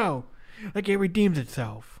watched the show. Like, it redeems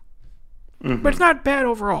itself. But it's not bad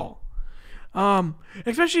overall.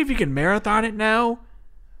 Especially if you can marathon it now.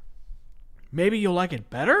 Maybe you'll like it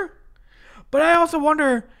better. But I also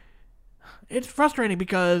wonder, it's frustrating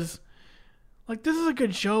because, like, this is a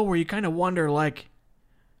good show where you kind of wonder, like,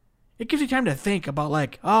 it gives you time to think about,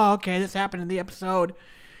 like, oh, okay, this happened in the episode.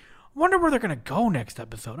 I wonder where they're going to go next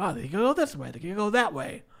episode. Oh, they can go this way. They can go that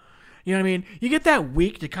way. You know what I mean? You get that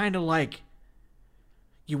week to kind of, like,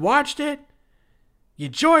 you watched it, you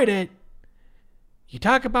enjoyed it, you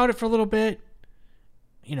talk about it for a little bit,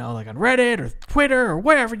 you know, like on Reddit or Twitter or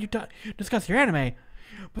wherever you discuss your anime,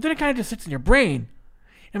 but then it kind of just sits in your brain,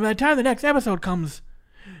 and by the time the next episode comes,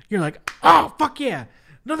 you're like, oh, fuck yeah,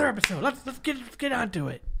 another episode, let's get onto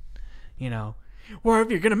it, you know. Or if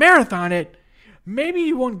you're gonna marathon it, maybe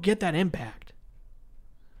you won't get that impact.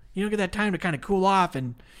 You don't get that time to kind of cool off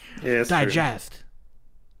and digest. True.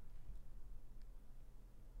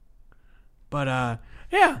 But,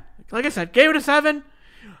 yeah, like I said, gave it a 7.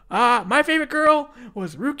 My favorite girl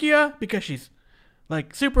was Rukia because she's,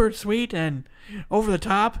 like, super sweet and over the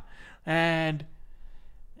top. And,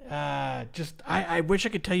 I wish I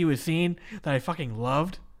could tell you a scene that I fucking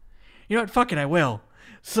loved. You know what? Fuck it, I will.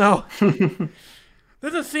 So,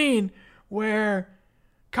 there's a scene where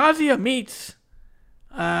Kazuya meets,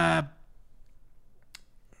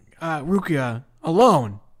 Rukia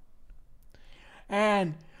alone.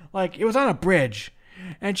 And, like, it was on a bridge,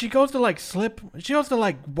 and she goes to, like,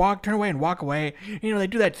 turn away and walk away. You know, they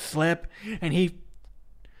do that slip, and he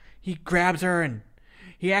grabs her, and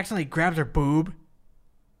he accidentally grabs her boob.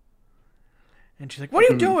 And she's like, what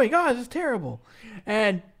are you doing? Oh, this is terrible.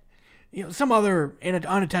 And, you know, some other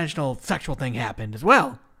unintentional sexual thing happened as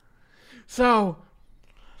well. So,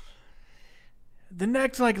 the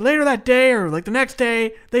next, like, later that day, or, like, the next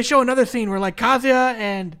day, they show another scene where, like, Kazuya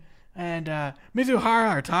and Mizuhara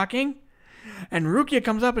are talking, And Rukia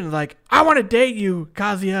comes up and is like, I want to date you,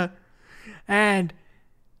 Kazuya. And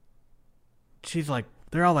she's like,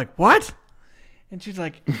 they're all like, what? And she's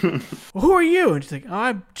like, well, who are you? And she's like, oh,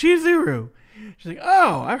 I'm Chizuru. She's like,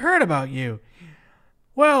 oh, I've heard about you.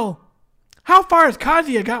 Well, how far has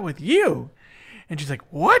Kazuya got with you? And she's like,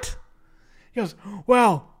 what? He goes,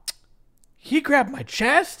 well, he grabbed my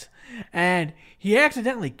chest and he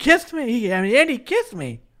accidentally kissed me. And he kissed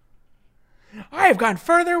me. I have gone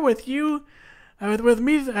further with you, with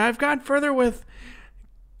me. I've gone further with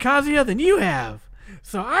Kazuya than you have.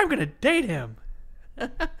 So I'm going to date him.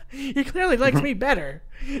 He clearly likes me better.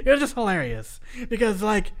 It was just hilarious. Because,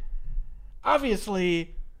 like,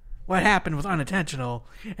 obviously what happened was unintentional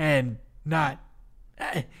and not...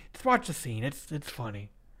 Just watch the scene. It's funny.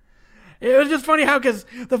 It was just funny how, because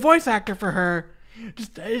the voice actor for her, she's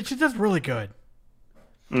just really good.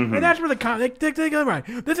 Mm-hmm. And that's where the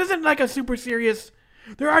right. This isn't like a super serious...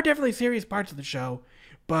 There are definitely serious parts of the show,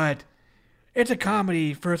 but it's a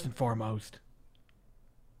comedy first and foremost.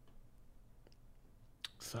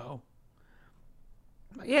 So,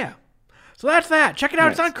 yeah. So that's that. Check it out.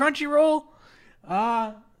 Nice. It's on Crunchyroll.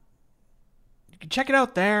 You can check it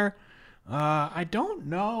out there. I don't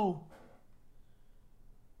know.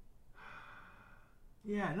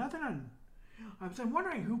 Yeah, nothing on... I'm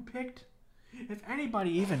wondering who picked... If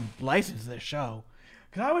anybody even licensed this show.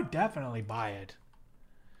 Because I would definitely buy it.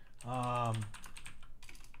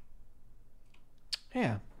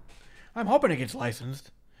 Yeah. I'm hoping it gets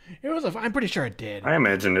licensed. I'm pretty sure it did. I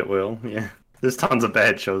imagine it will, yeah. There's tons of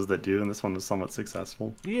bad shows that do, and this one was somewhat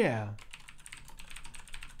successful. Yeah.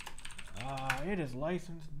 It is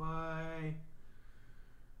licensed by...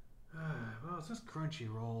 well, it says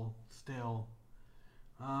Crunchyroll still.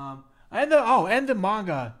 And the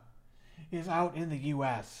manga is out in the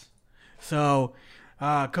U.S. So,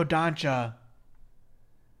 Kodansha...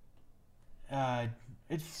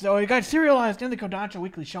 it got serialized in the Kodansha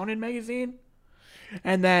Weekly Shonen magazine.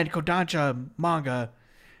 And then Kodansha manga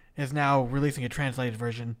is now releasing a translated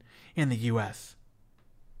version in the U.S.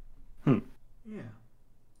 Yeah.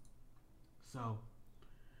 So.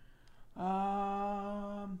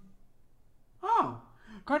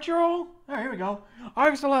 Crunchyroll. Oh, here we go.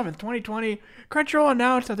 August 11th, 2020. Crunchyroll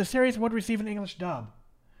announced that the series would receive an English dub.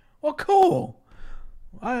 Well, cool.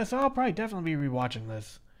 So I'll probably definitely be rewatching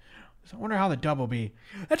this. So I wonder how the dub will be.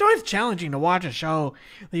 It's always challenging to watch a show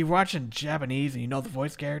that you watch in Japanese and you know the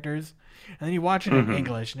voice characters, and then you watch it in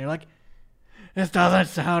English and you're like, this doesn't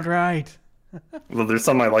sound right. Well, there's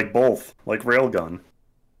some I like both, like Railgun.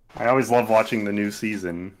 I always love watching the new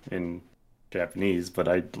season in Japanese, but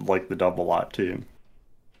I like the dub a lot too.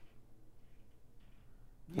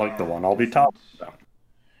 Yeah, like the one I'll be talking about.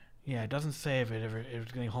 Yeah, it doesn't say if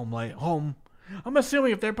it's getting home. I'm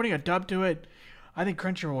assuming if they're putting a dub to it, I think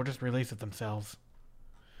Crunchyroll will just release it themselves.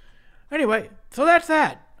 Anyway, so that's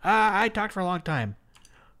that. I talked for a long time.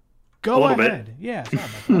 Go ahead. Yeah, sorry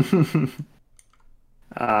about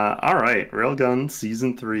that. All right, Railgun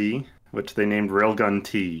Season 3, which they named Railgun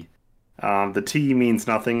T. The T means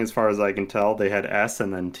nothing as far as I can tell. They had S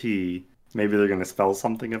and then T. Maybe they're going to spell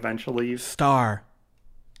something eventually. Star.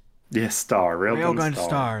 Yeah, Star. Railgun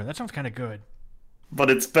Star. That sounds kind of good. But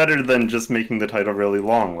it's better than just making the title really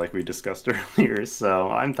long, like we discussed earlier, so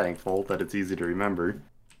I'm thankful that it's easy to remember.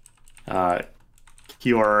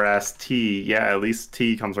 QRST, yeah, at least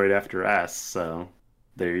T comes right after S, so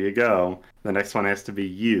there you go. The next one has to be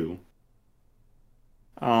U.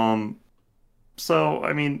 So,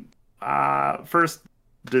 I mean, first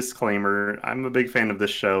disclaimer, I'm a big fan of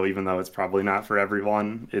this show, even though it's probably not for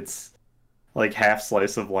everyone. It's like half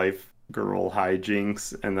slice of life girl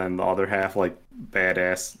hijinks, and then the other half like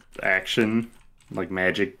badass action, like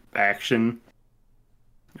magic action.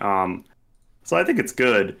 So I think it's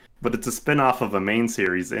good, but it's a spin-off of a main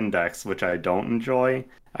series, Index, which I don't enjoy.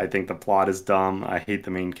 I think the plot is dumb. I hate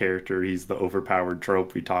the main character. He's the overpowered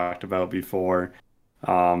trope we talked about before.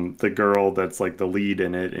 The girl that's like the lead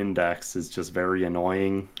in it, Index, is just very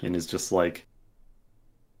annoying and is just like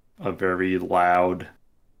a very loud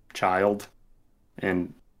child.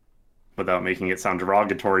 And without making it sound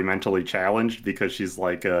derogatory, mentally challenged, because she's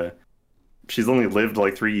like she's only lived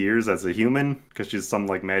like 3 years as a human, because she's some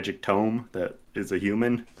like magic tome that is a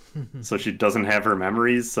human. So she doesn't have her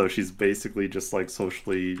memories, so she's basically just like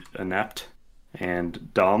socially inept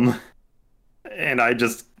and dumb. And I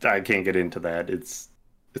can't get into that. It's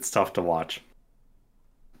tough to watch.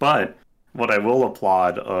 But what I will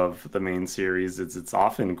applaud of the main series is it's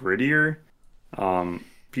often grittier.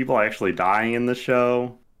 People actually dying in the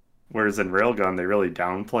show. Whereas in Railgun, they really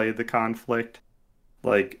downplay the conflict.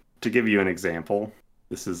 Like, to give you an example,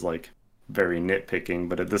 this is like very nitpicking,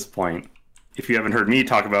 but at this point, if you haven't heard me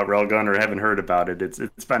talk about Railgun or haven't heard about it,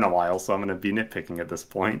 it's been a while, so I'm going to be nitpicking at this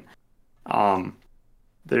point.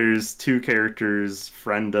 There's two characters,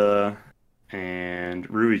 Frenda and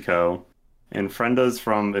Ruiko, and Frenda's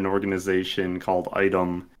from an organization called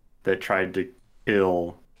Item that tried to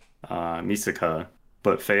kill Misaka,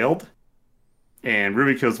 but failed. And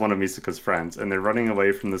Ruiko's one of Misaka's friends, and they're running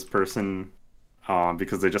away from this person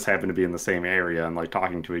because they just happen to be in the same area and like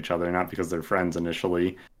talking to each other, not because they're friends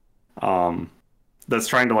initially. That's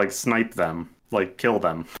trying to like snipe them, like kill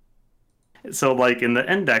them. So like in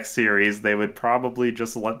the Index series, they would probably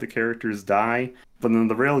just let the characters die, but in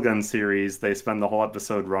the Railgun series, they spend the whole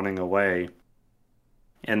episode running away.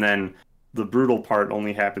 And then the brutal part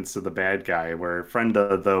only happens to the bad guy, where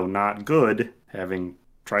Frenda, though not good, having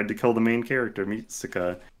tried to kill the main character,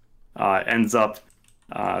 Misaka, ends up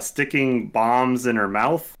sticking bombs in her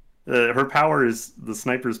mouth. Her power is, the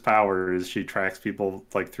sniper's power is she tracks people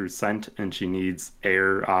like through scent, and she needs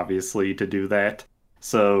air, obviously, to do that.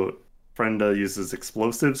 So Frenda uses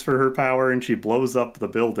explosives for her power, and she blows up the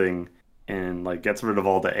building and like gets rid of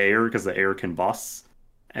all the air because the air combusts.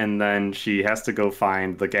 And then she has to go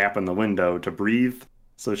find the gap in the window to breathe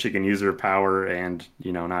so she can use her power and,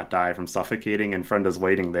 you know, not die from suffocating. And Frenda's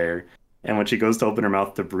waiting there. And when she goes to open her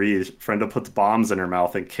mouth to breathe, Frenda puts bombs in her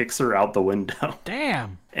mouth and kicks her out the window.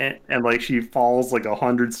 Damn. And like she falls like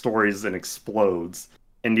 100 stories and explodes.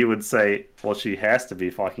 And you would say, well, she has to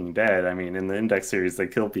be fucking dead. I mean, in the Index series, they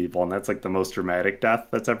kill people, and that's like the most dramatic death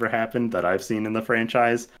that's ever happened that I've seen in the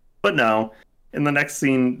franchise. But no. In the next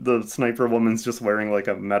scene, the sniper woman's just wearing like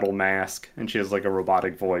a metal mask, and she has like a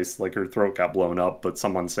robotic voice, like her throat got blown up, but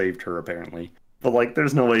someone saved her apparently. But like,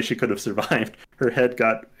 there's no way she could have survived. Her head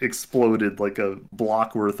got exploded like a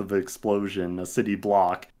block worth of explosion, a city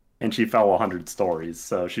block, and she fell 100 stories,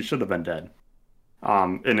 so she should have been dead.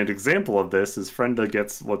 And an example of this is Frenda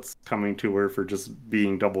gets what's coming to her for just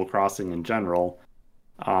being double-crossing in general.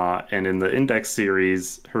 And in the Index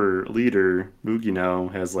series, her leader,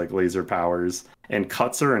 Mugino, has like laser powers and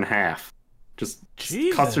cuts her in half. Just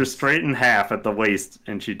cuts her straight in half at the waist,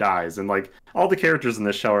 and she dies. And like all the characters in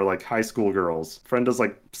this show are like high school girls. Frenda's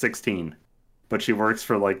like 16, but she works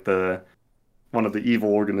for like one of the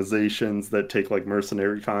evil organizations that take like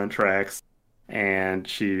mercenary contracts. And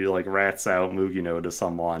she like rats out Mugino to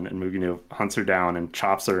someone, and Mugino hunts her down and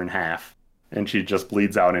chops her in half, and she just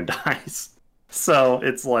bleeds out and dies. So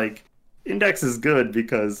it's like, Index is good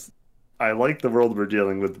because I like the world we're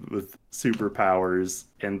dealing with superpowers,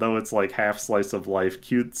 and though it's like half slice of life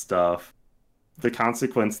cute stuff, the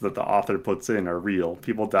consequences that the author puts in are real.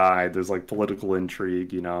 People die, there's like political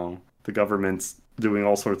intrigue, you know, the government's doing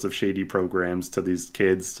all sorts of shady programs to these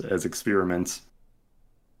kids as experiments.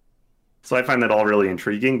 So I find that all really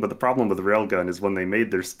intriguing, but the problem with Railgun is when they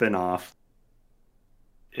made their spin-off,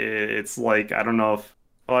 it's like, I don't know if,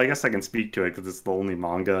 well, I guess I can speak to it because it's the only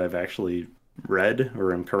manga I've actually read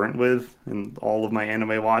or am current with in all of my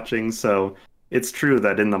anime watching. So it's true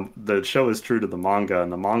that in the show is true to the manga,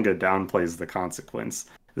 and the manga downplays the consequence.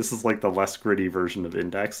 This is like the less gritty version of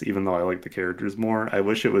Index, even though I like the characters more. I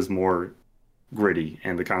wish it was more gritty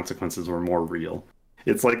and the consequences were more real.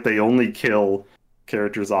 It's like they only kill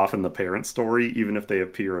characters off in the parent story, even if they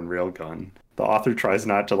appear in Railgun. The author tries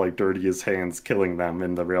not to like dirty his hands killing them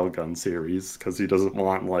in the Railgun series because he doesn't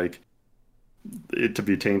want like it to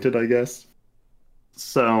be tainted, I guess.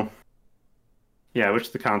 So yeah, I wish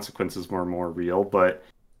the consequences were more real, but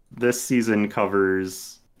this season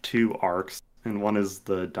covers 2 arcs, and one is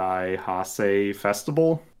the Dai Hase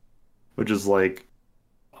Festival, which is like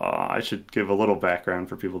I should give a little background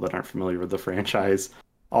for people that aren't familiar with the franchise.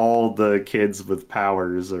 All the kids with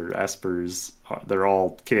powers or espers, they're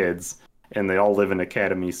all kids, and they all live in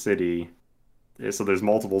Academy City. So there's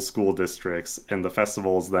multiple school districts, and the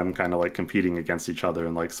festival is them kind of like competing against each other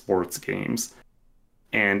in like sports games.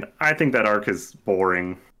 And I think that arc is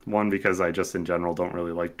boring. One, because I just in general don't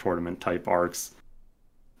really like tournament type arcs.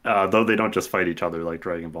 Though they don't just fight each other like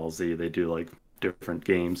Dragon Ball Z, they do like different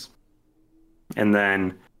games. And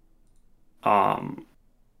then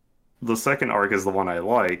the second arc is the one I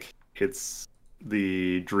like. It's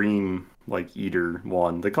the Dream like Eater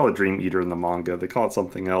one. They call it Dream Eater in the manga. They call it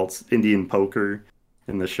something else. Indian Poker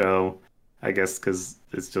in the show, I guess, because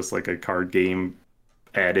it's just like a card game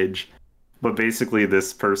adage. But basically,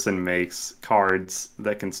 this person makes cards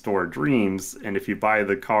that can store dreams, and if you buy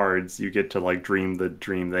the cards, you get to like dream the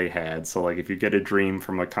dream they had. So like if you get a dream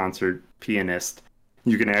from a concert pianist,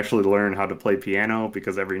 you can actually learn how to play piano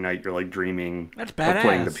because every night you're like dreaming That's of badass.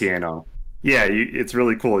 playing the piano. Yeah, it's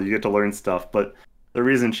really cool. You get to learn stuff. But the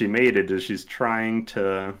reason she made it is she's trying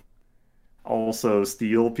to also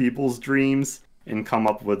steal people's dreams. and come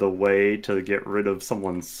up with a way to get rid of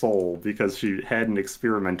someone's soul because she had an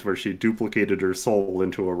experiment where she duplicated her soul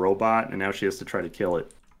into a robot and now she has to try to kill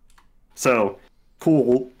it. So,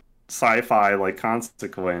 cool sci-fi like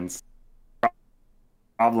consequence.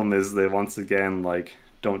 Problem is they once again like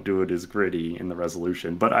don't do it as gritty in the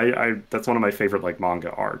resolution. But I that's one of my favorite like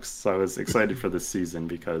manga arcs. So I was excited for this season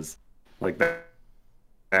because like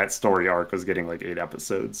that story arc was getting like 8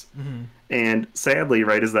 episodes. Mm-hmm. And sadly,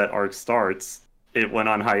 right as that arc starts, it went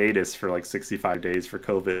on hiatus for like 65 days for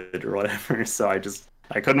COVID or whatever. So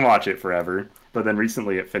I couldn't watch it forever. But then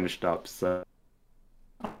recently it finished up. So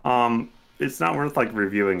it's not worth like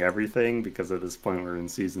reviewing everything because at this point we're in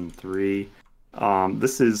season 3.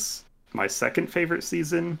 This is my second favorite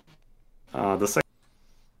season. So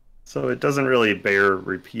it doesn't really bear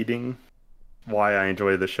repeating why I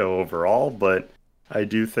enjoy the show overall, but I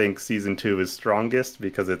do think season 2 is strongest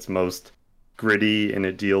because it's most gritty and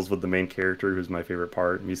it deals with the main character, who's my favorite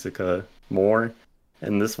part, Misaka, more.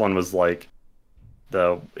 And this one was like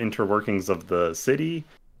the interworkings of the city,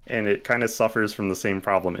 and it kind of suffers from the same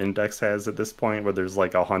problem Index has at this point, where there's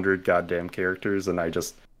like 100 goddamn characters, and I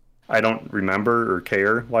don't remember or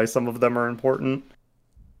care why some of them are important.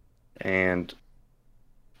 And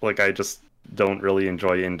like I just don't really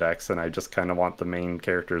enjoy Index, and I just kind of want the main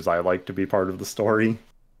characters I like to be part of the story.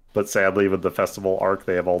 But sadly, with the festival arc,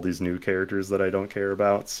 they have all these new characters that I don't care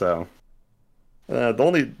about. So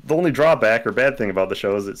the only drawback or bad thing about the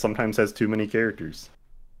show is it sometimes has too many characters.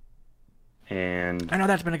 And I know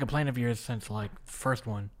that's been a complaint of yours since like first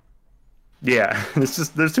one. Yeah,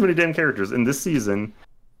 there's too many damn characters. In this season,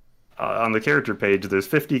 on the character page, there's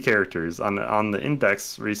 50 characters. On the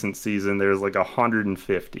Index recent season, there's like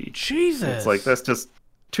 150. Jesus! It's like that's just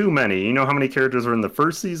too many. You know how many characters were in the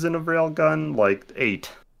first season of Railgun? Like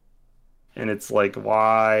 8. And it's like,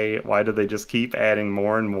 why do they just keep adding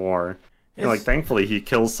more and more? And like, thankfully, he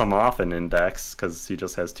kills some off in Index because he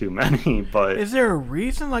just has too many. But is there a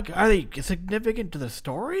reason? Like, are they significant to the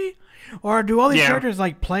story, or do all these characters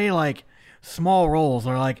like play like small roles?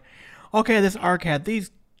 Or like, okay, this arc had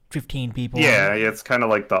these 15 people. Yeah, it's kind of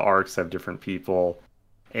like the arcs have different people,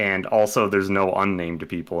 and also there's no unnamed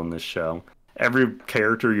people in this show. Every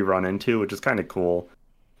character you run into, which is kind of cool,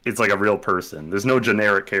 it's like a real person. There's no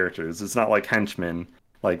generic characters. It's not like henchmen.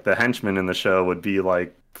 Like the henchman in the show would be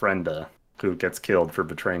like Brenda, who gets killed for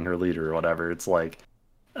betraying her leader or whatever. It's like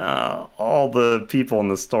all the people in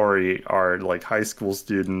the story are like high school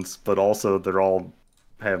students, but also they're all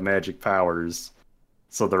have magic powers,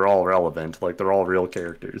 so they're all relevant. Like they're all real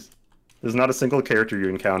characters. There's not a single character you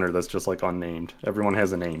encounter that's just like unnamed. Everyone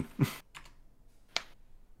has a name.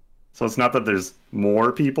 So it's not that there's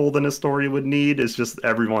more people than a story would need, it's just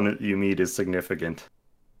everyone you meet is significant.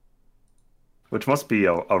 Which must be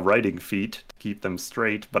a writing feat to keep them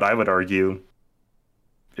straight, but I would argue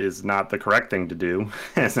is not the correct thing to do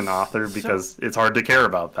as an author because it's hard to care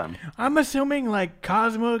about them. I'm assuming like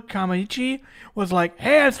Kazuma Kamichi was like,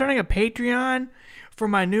 hey, I'm starting a Patreon for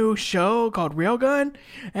my new show called Railgun,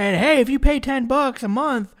 and hey, if you pay $10 a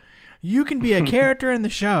month, you can be a character in the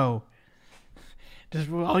show.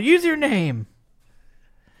 I'll use your name.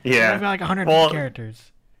 Yeah. I've got like 100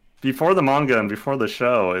 characters. Before the manga and before the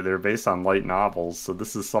show, they're based on light novels, so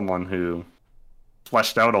this is someone who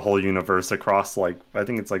fleshed out a whole universe across like, I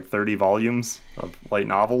think it's like 30 volumes of light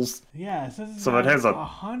novels. Yeah, so it has a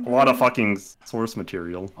lot of fucking source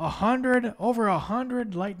material. Over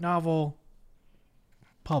 100 light novel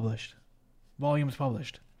volumes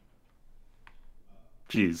published.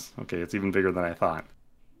 Jeez, okay, it's even bigger than I thought.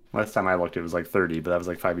 Last time I looked, it was like 30, but that was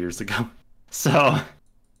like 5 years ago. So,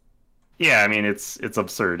 yeah, I mean, it's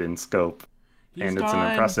absurd in scope, and it's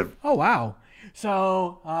an impressive. Oh wow!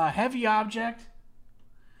 So, Heavy Object,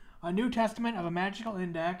 A New Testament of a Magical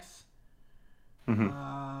Index.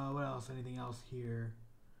 Mm-hmm. What else? Anything else here?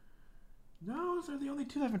 No, those are the only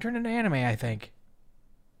two that have been turned into anime, I think.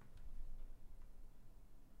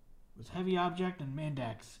 It was Heavy Object and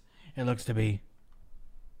Index. It looks to be.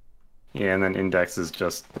 Yeah, and then Index is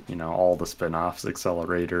just, all the spin-offs,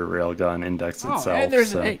 Accelerator, Railgun, Index itself. And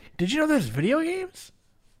there's did you know there's video games?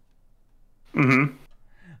 Mm-hmm.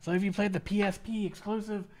 So if you played the PSP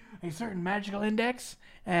exclusive A Certain Magical Index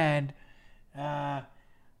and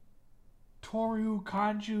Toru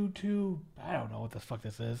Kanju 2, I don't know what the fuck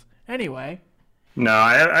this is. Anyway. No,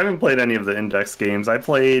 I haven't played any of the Index games. I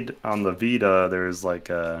played on the Vita, there's like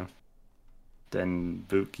a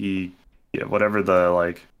Denbuki, whatever the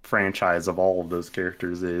like franchise of all of those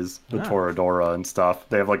characters is, the Toradora and stuff.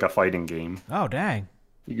 They have like a fighting game. Oh, dang.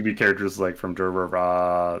 You could be characters like from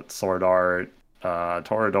Durara, Sword Art,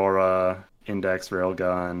 Toradora, Index,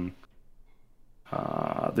 Railgun,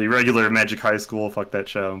 The regular Magic High School, fuck that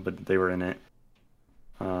show, but they were in it.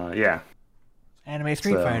 Yeah. Anime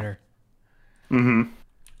Street Fighter. Mm-hmm.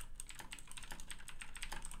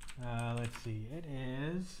 Let's see. It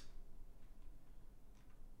is.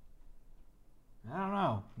 I don't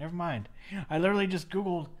know. Never mind. I literally just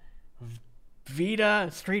Googled Vita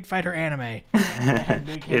Street Fighter anime. And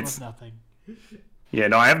it came with nothing. Yeah,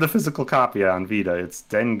 no, I have the physical copy on Vita. It's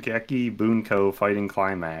Dengeki Bunko Fighting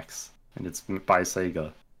Climax, and it's by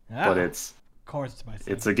Sega. But of course it's by Sega.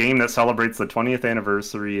 It's a game that celebrates the 20th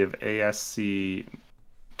anniversary of ASC2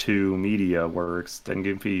 Media Works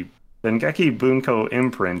Dengeki Bunko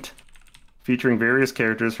imprint, featuring various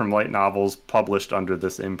characters from light novels published under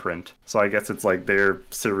this imprint. So I guess it's like their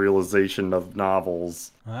serialization of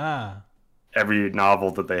novels. Every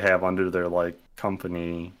novel that they have under their like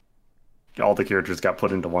company, all the characters got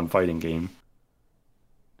put into one fighting game.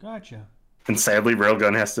 Gotcha. And sadly,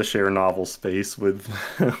 Railgun has to share novel space with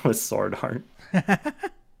with Sword Art.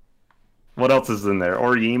 What else is in there?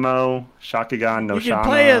 Orimo, Shakugan no Shana. You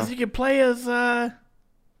can play as the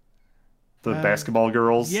basketball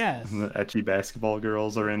girls. Yes. The ecchi basketball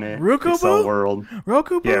girls are in it. Rokubu? Excel World.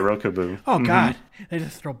 Rokubu? Yeah, Rokubu. Oh god. They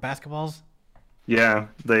just throw basketballs? Yeah,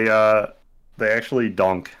 they actually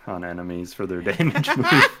dunk on enemies for their damage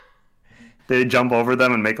move. They jump over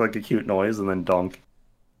them and make like a cute noise and then dunk.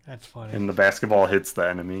 That's funny. And the basketball hits the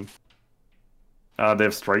enemy. They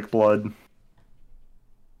have Strike Blood.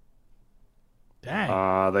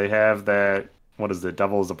 Dang. They have that, what is it,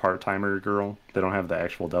 Devil is a Part-Timer girl. They don't have the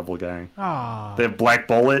actual devil guy. Aww. They have Black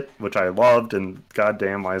Bullet, which I loved, and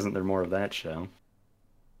goddamn, why isn't there more of that show?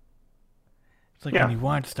 It's like when you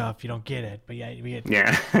want stuff, you don't get it. But yeah, we get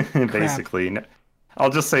basically. I'll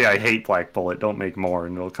just say I hate Black Bullet. Don't make more,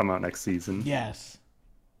 and it'll come out next season. Yes.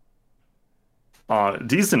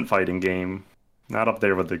 Decent fighting game. Not up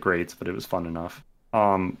there with the greats, but it was fun enough.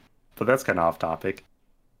 But that's kind of off topic.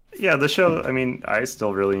 Yeah, the show, I mean, I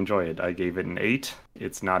still really enjoy it. I gave it an 8.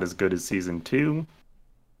 It's not as good as season 2.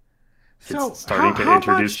 So it's starting to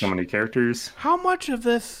introduce so many characters. How much of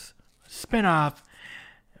this spin-off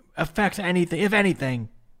affects anything, if anything,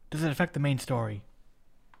 does it affect the main story?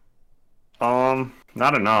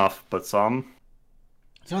 Not enough, but some.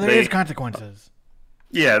 So there is consequences.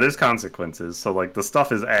 Yeah, there's consequences. So, like, the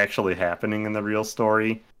stuff is actually happening in the real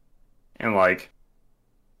story. And, like,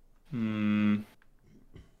 Friend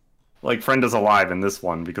is alive in this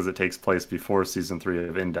one because it takes place before season 3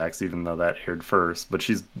 of Index, even though that aired first. But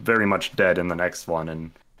she's very much dead in the next one,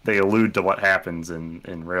 and they allude to what happens in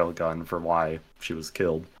Railgun for why she was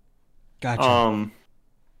killed. Gotcha.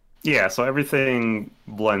 Yeah, so everything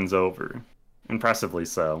blends over. Impressively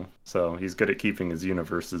so. So he's good at keeping his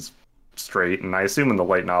universes straight, and I assume in the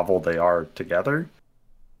light novel they are together.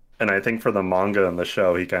 And I think for the manga and the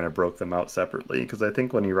show, he kind of broke them out separately, because I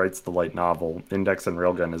think when he writes the light novel, Index and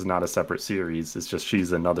Railgun is not a separate series, it's just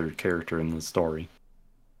she's another character in the story.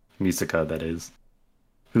 Misaka, that is.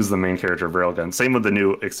 Who's the main character of Railgun. Same with the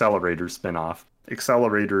new Accelerator spin-off.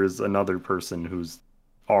 Accelerator is another person who's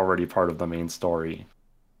already part of the main story.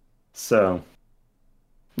 So,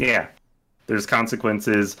 yeah. There's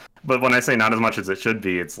consequences, but when I say not as much as it should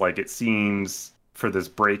be, it's like it seems for this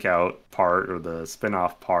breakout part or the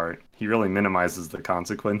spin-off part, he really minimizes the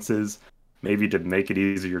consequences. Maybe to make it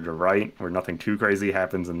easier to write, where nothing too crazy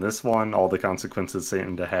happens in this one. All the consequences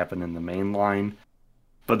seem to happen in the main line.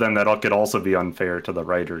 But then that could also be unfair to the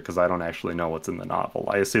writer, because I don't actually know what's in the novel.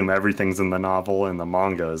 I assume everything's in the novel, and the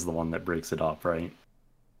manga is the one that breaks it up, right?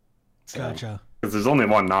 Gotcha. Because there's only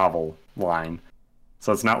one novel line.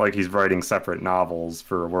 So it's not like he's writing separate novels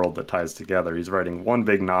for a world that ties together. He's writing one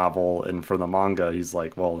big novel, and for the manga, he's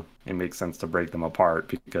like, well, it makes sense to break them apart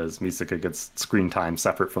because Misaka gets screen time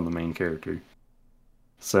separate from the main character.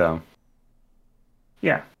 So,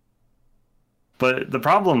 yeah. But the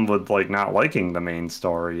problem with, like, not liking the main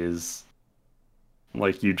story is,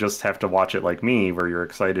 like, you just have to watch it like me, where you're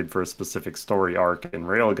excited for a specific story arc in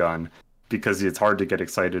Railgun, because it's hard to get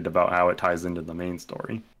excited about how it ties into the main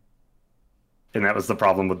story. And that was the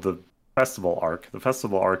problem with the festival arc. The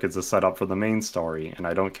festival arc is a setup for the main story, and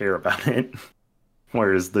I don't care about it.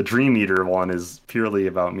 Whereas the Dream Eater one is purely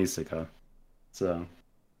about Misaka. So,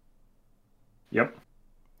 yep.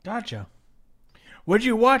 Gotcha. Would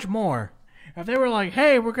you watch more? If they were like,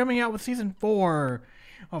 hey, we're coming out with season 4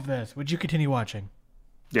 of this, would you continue watching?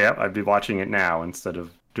 Yeah, I'd be watching it now instead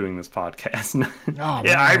of doing this podcast. Oh,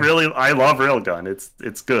 yeah, man. I love Railgun.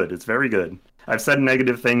 It's good. It's very good. I've said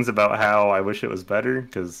negative things about how I wish it was better,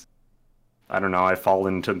 because, I don't know, I fall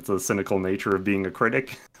into the cynical nature of being a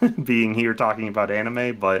critic, being here talking about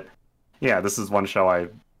anime, but yeah, this is one show I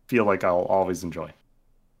feel like I'll always enjoy.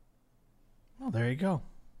 Well, there you go.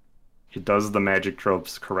 It does the magic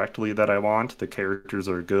tropes correctly that I want. The characters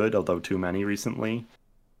are good, although too many recently.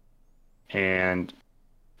 And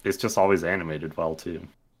it's just always animated well, too.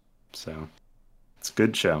 So, it's a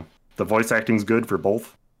good show. The voice acting's good for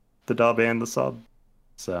both the dub and the sub.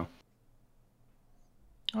 So.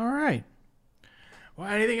 All right. Well,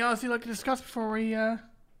 anything else you'd like to discuss before we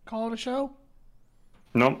call it a show?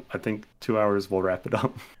 Nope, I think 2 hours will wrap it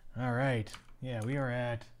up. All right. Yeah, we are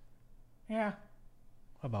at... Yeah.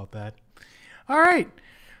 How about that? All right.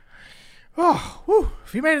 Oh, whew.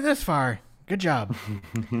 If you made it this far, good job.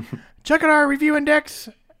 Check out our review index,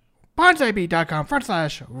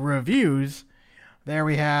 bonsaibeat.com/reviews. There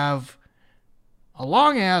we have a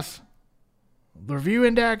long-ass review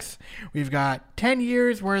index. We've got 10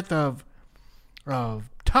 years worth of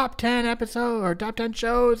top 10 episodes or top 10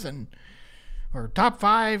 shows or top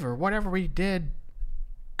 5 or whatever we did.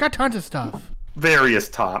 Got tons of stuff. Various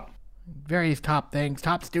top things,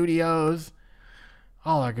 top studios,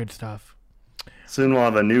 all our good stuff. Soon we'll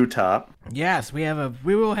have a new top. Yes, we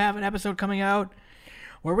will have an episode coming out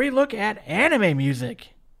where we look at anime music,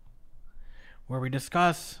 where we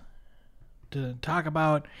talk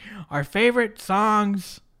about our favorite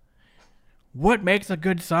songs, what makes a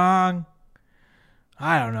good song.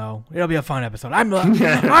 I don't know. It'll be a fun episode. I'm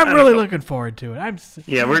really looking forward to it.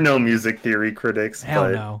 We're no music theory critics. Hell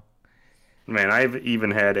no. Man, I've even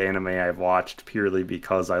had anime I've watched purely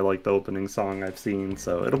because I like the opening song I've seen,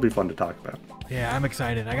 so it'll be fun to talk about. Yeah, I'm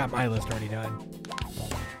excited. I got my list already done.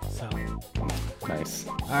 So nice.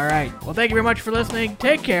 All right. Well, thank you very much for listening.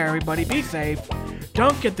 Take care, everybody. Be safe.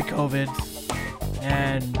 Don't get the COVID.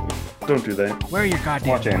 And don't do that. Wear your goddamn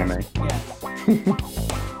watch anime. Yes.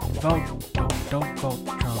 Vote. Don't vote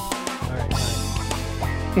Trump. All right.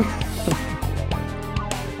 Bye.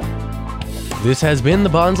 This has been the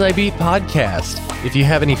Bonsai Beat Podcast. If you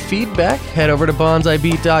have any feedback, head over to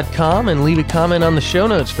bonsaibeat.com and leave a comment on the show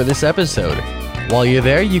notes for this episode. While you're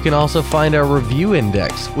there, you can also find our review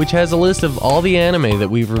index, which has a list of all the anime that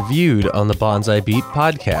we've reviewed on the Bonsai Beat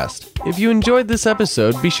Podcast. If you enjoyed this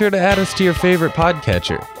episode, be sure to add us to your favorite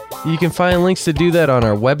podcatcher. You can find links to do that on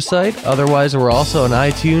our website. Otherwise, we're also on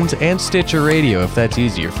iTunes and Stitcher Radio if that's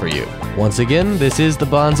easier for you. Once again, this is the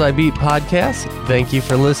Bonsai Beat Podcast. Thank you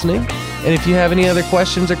for listening. And if you have any other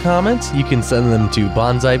questions or comments, you can send them to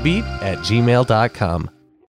bonsaibeat@gmail.com.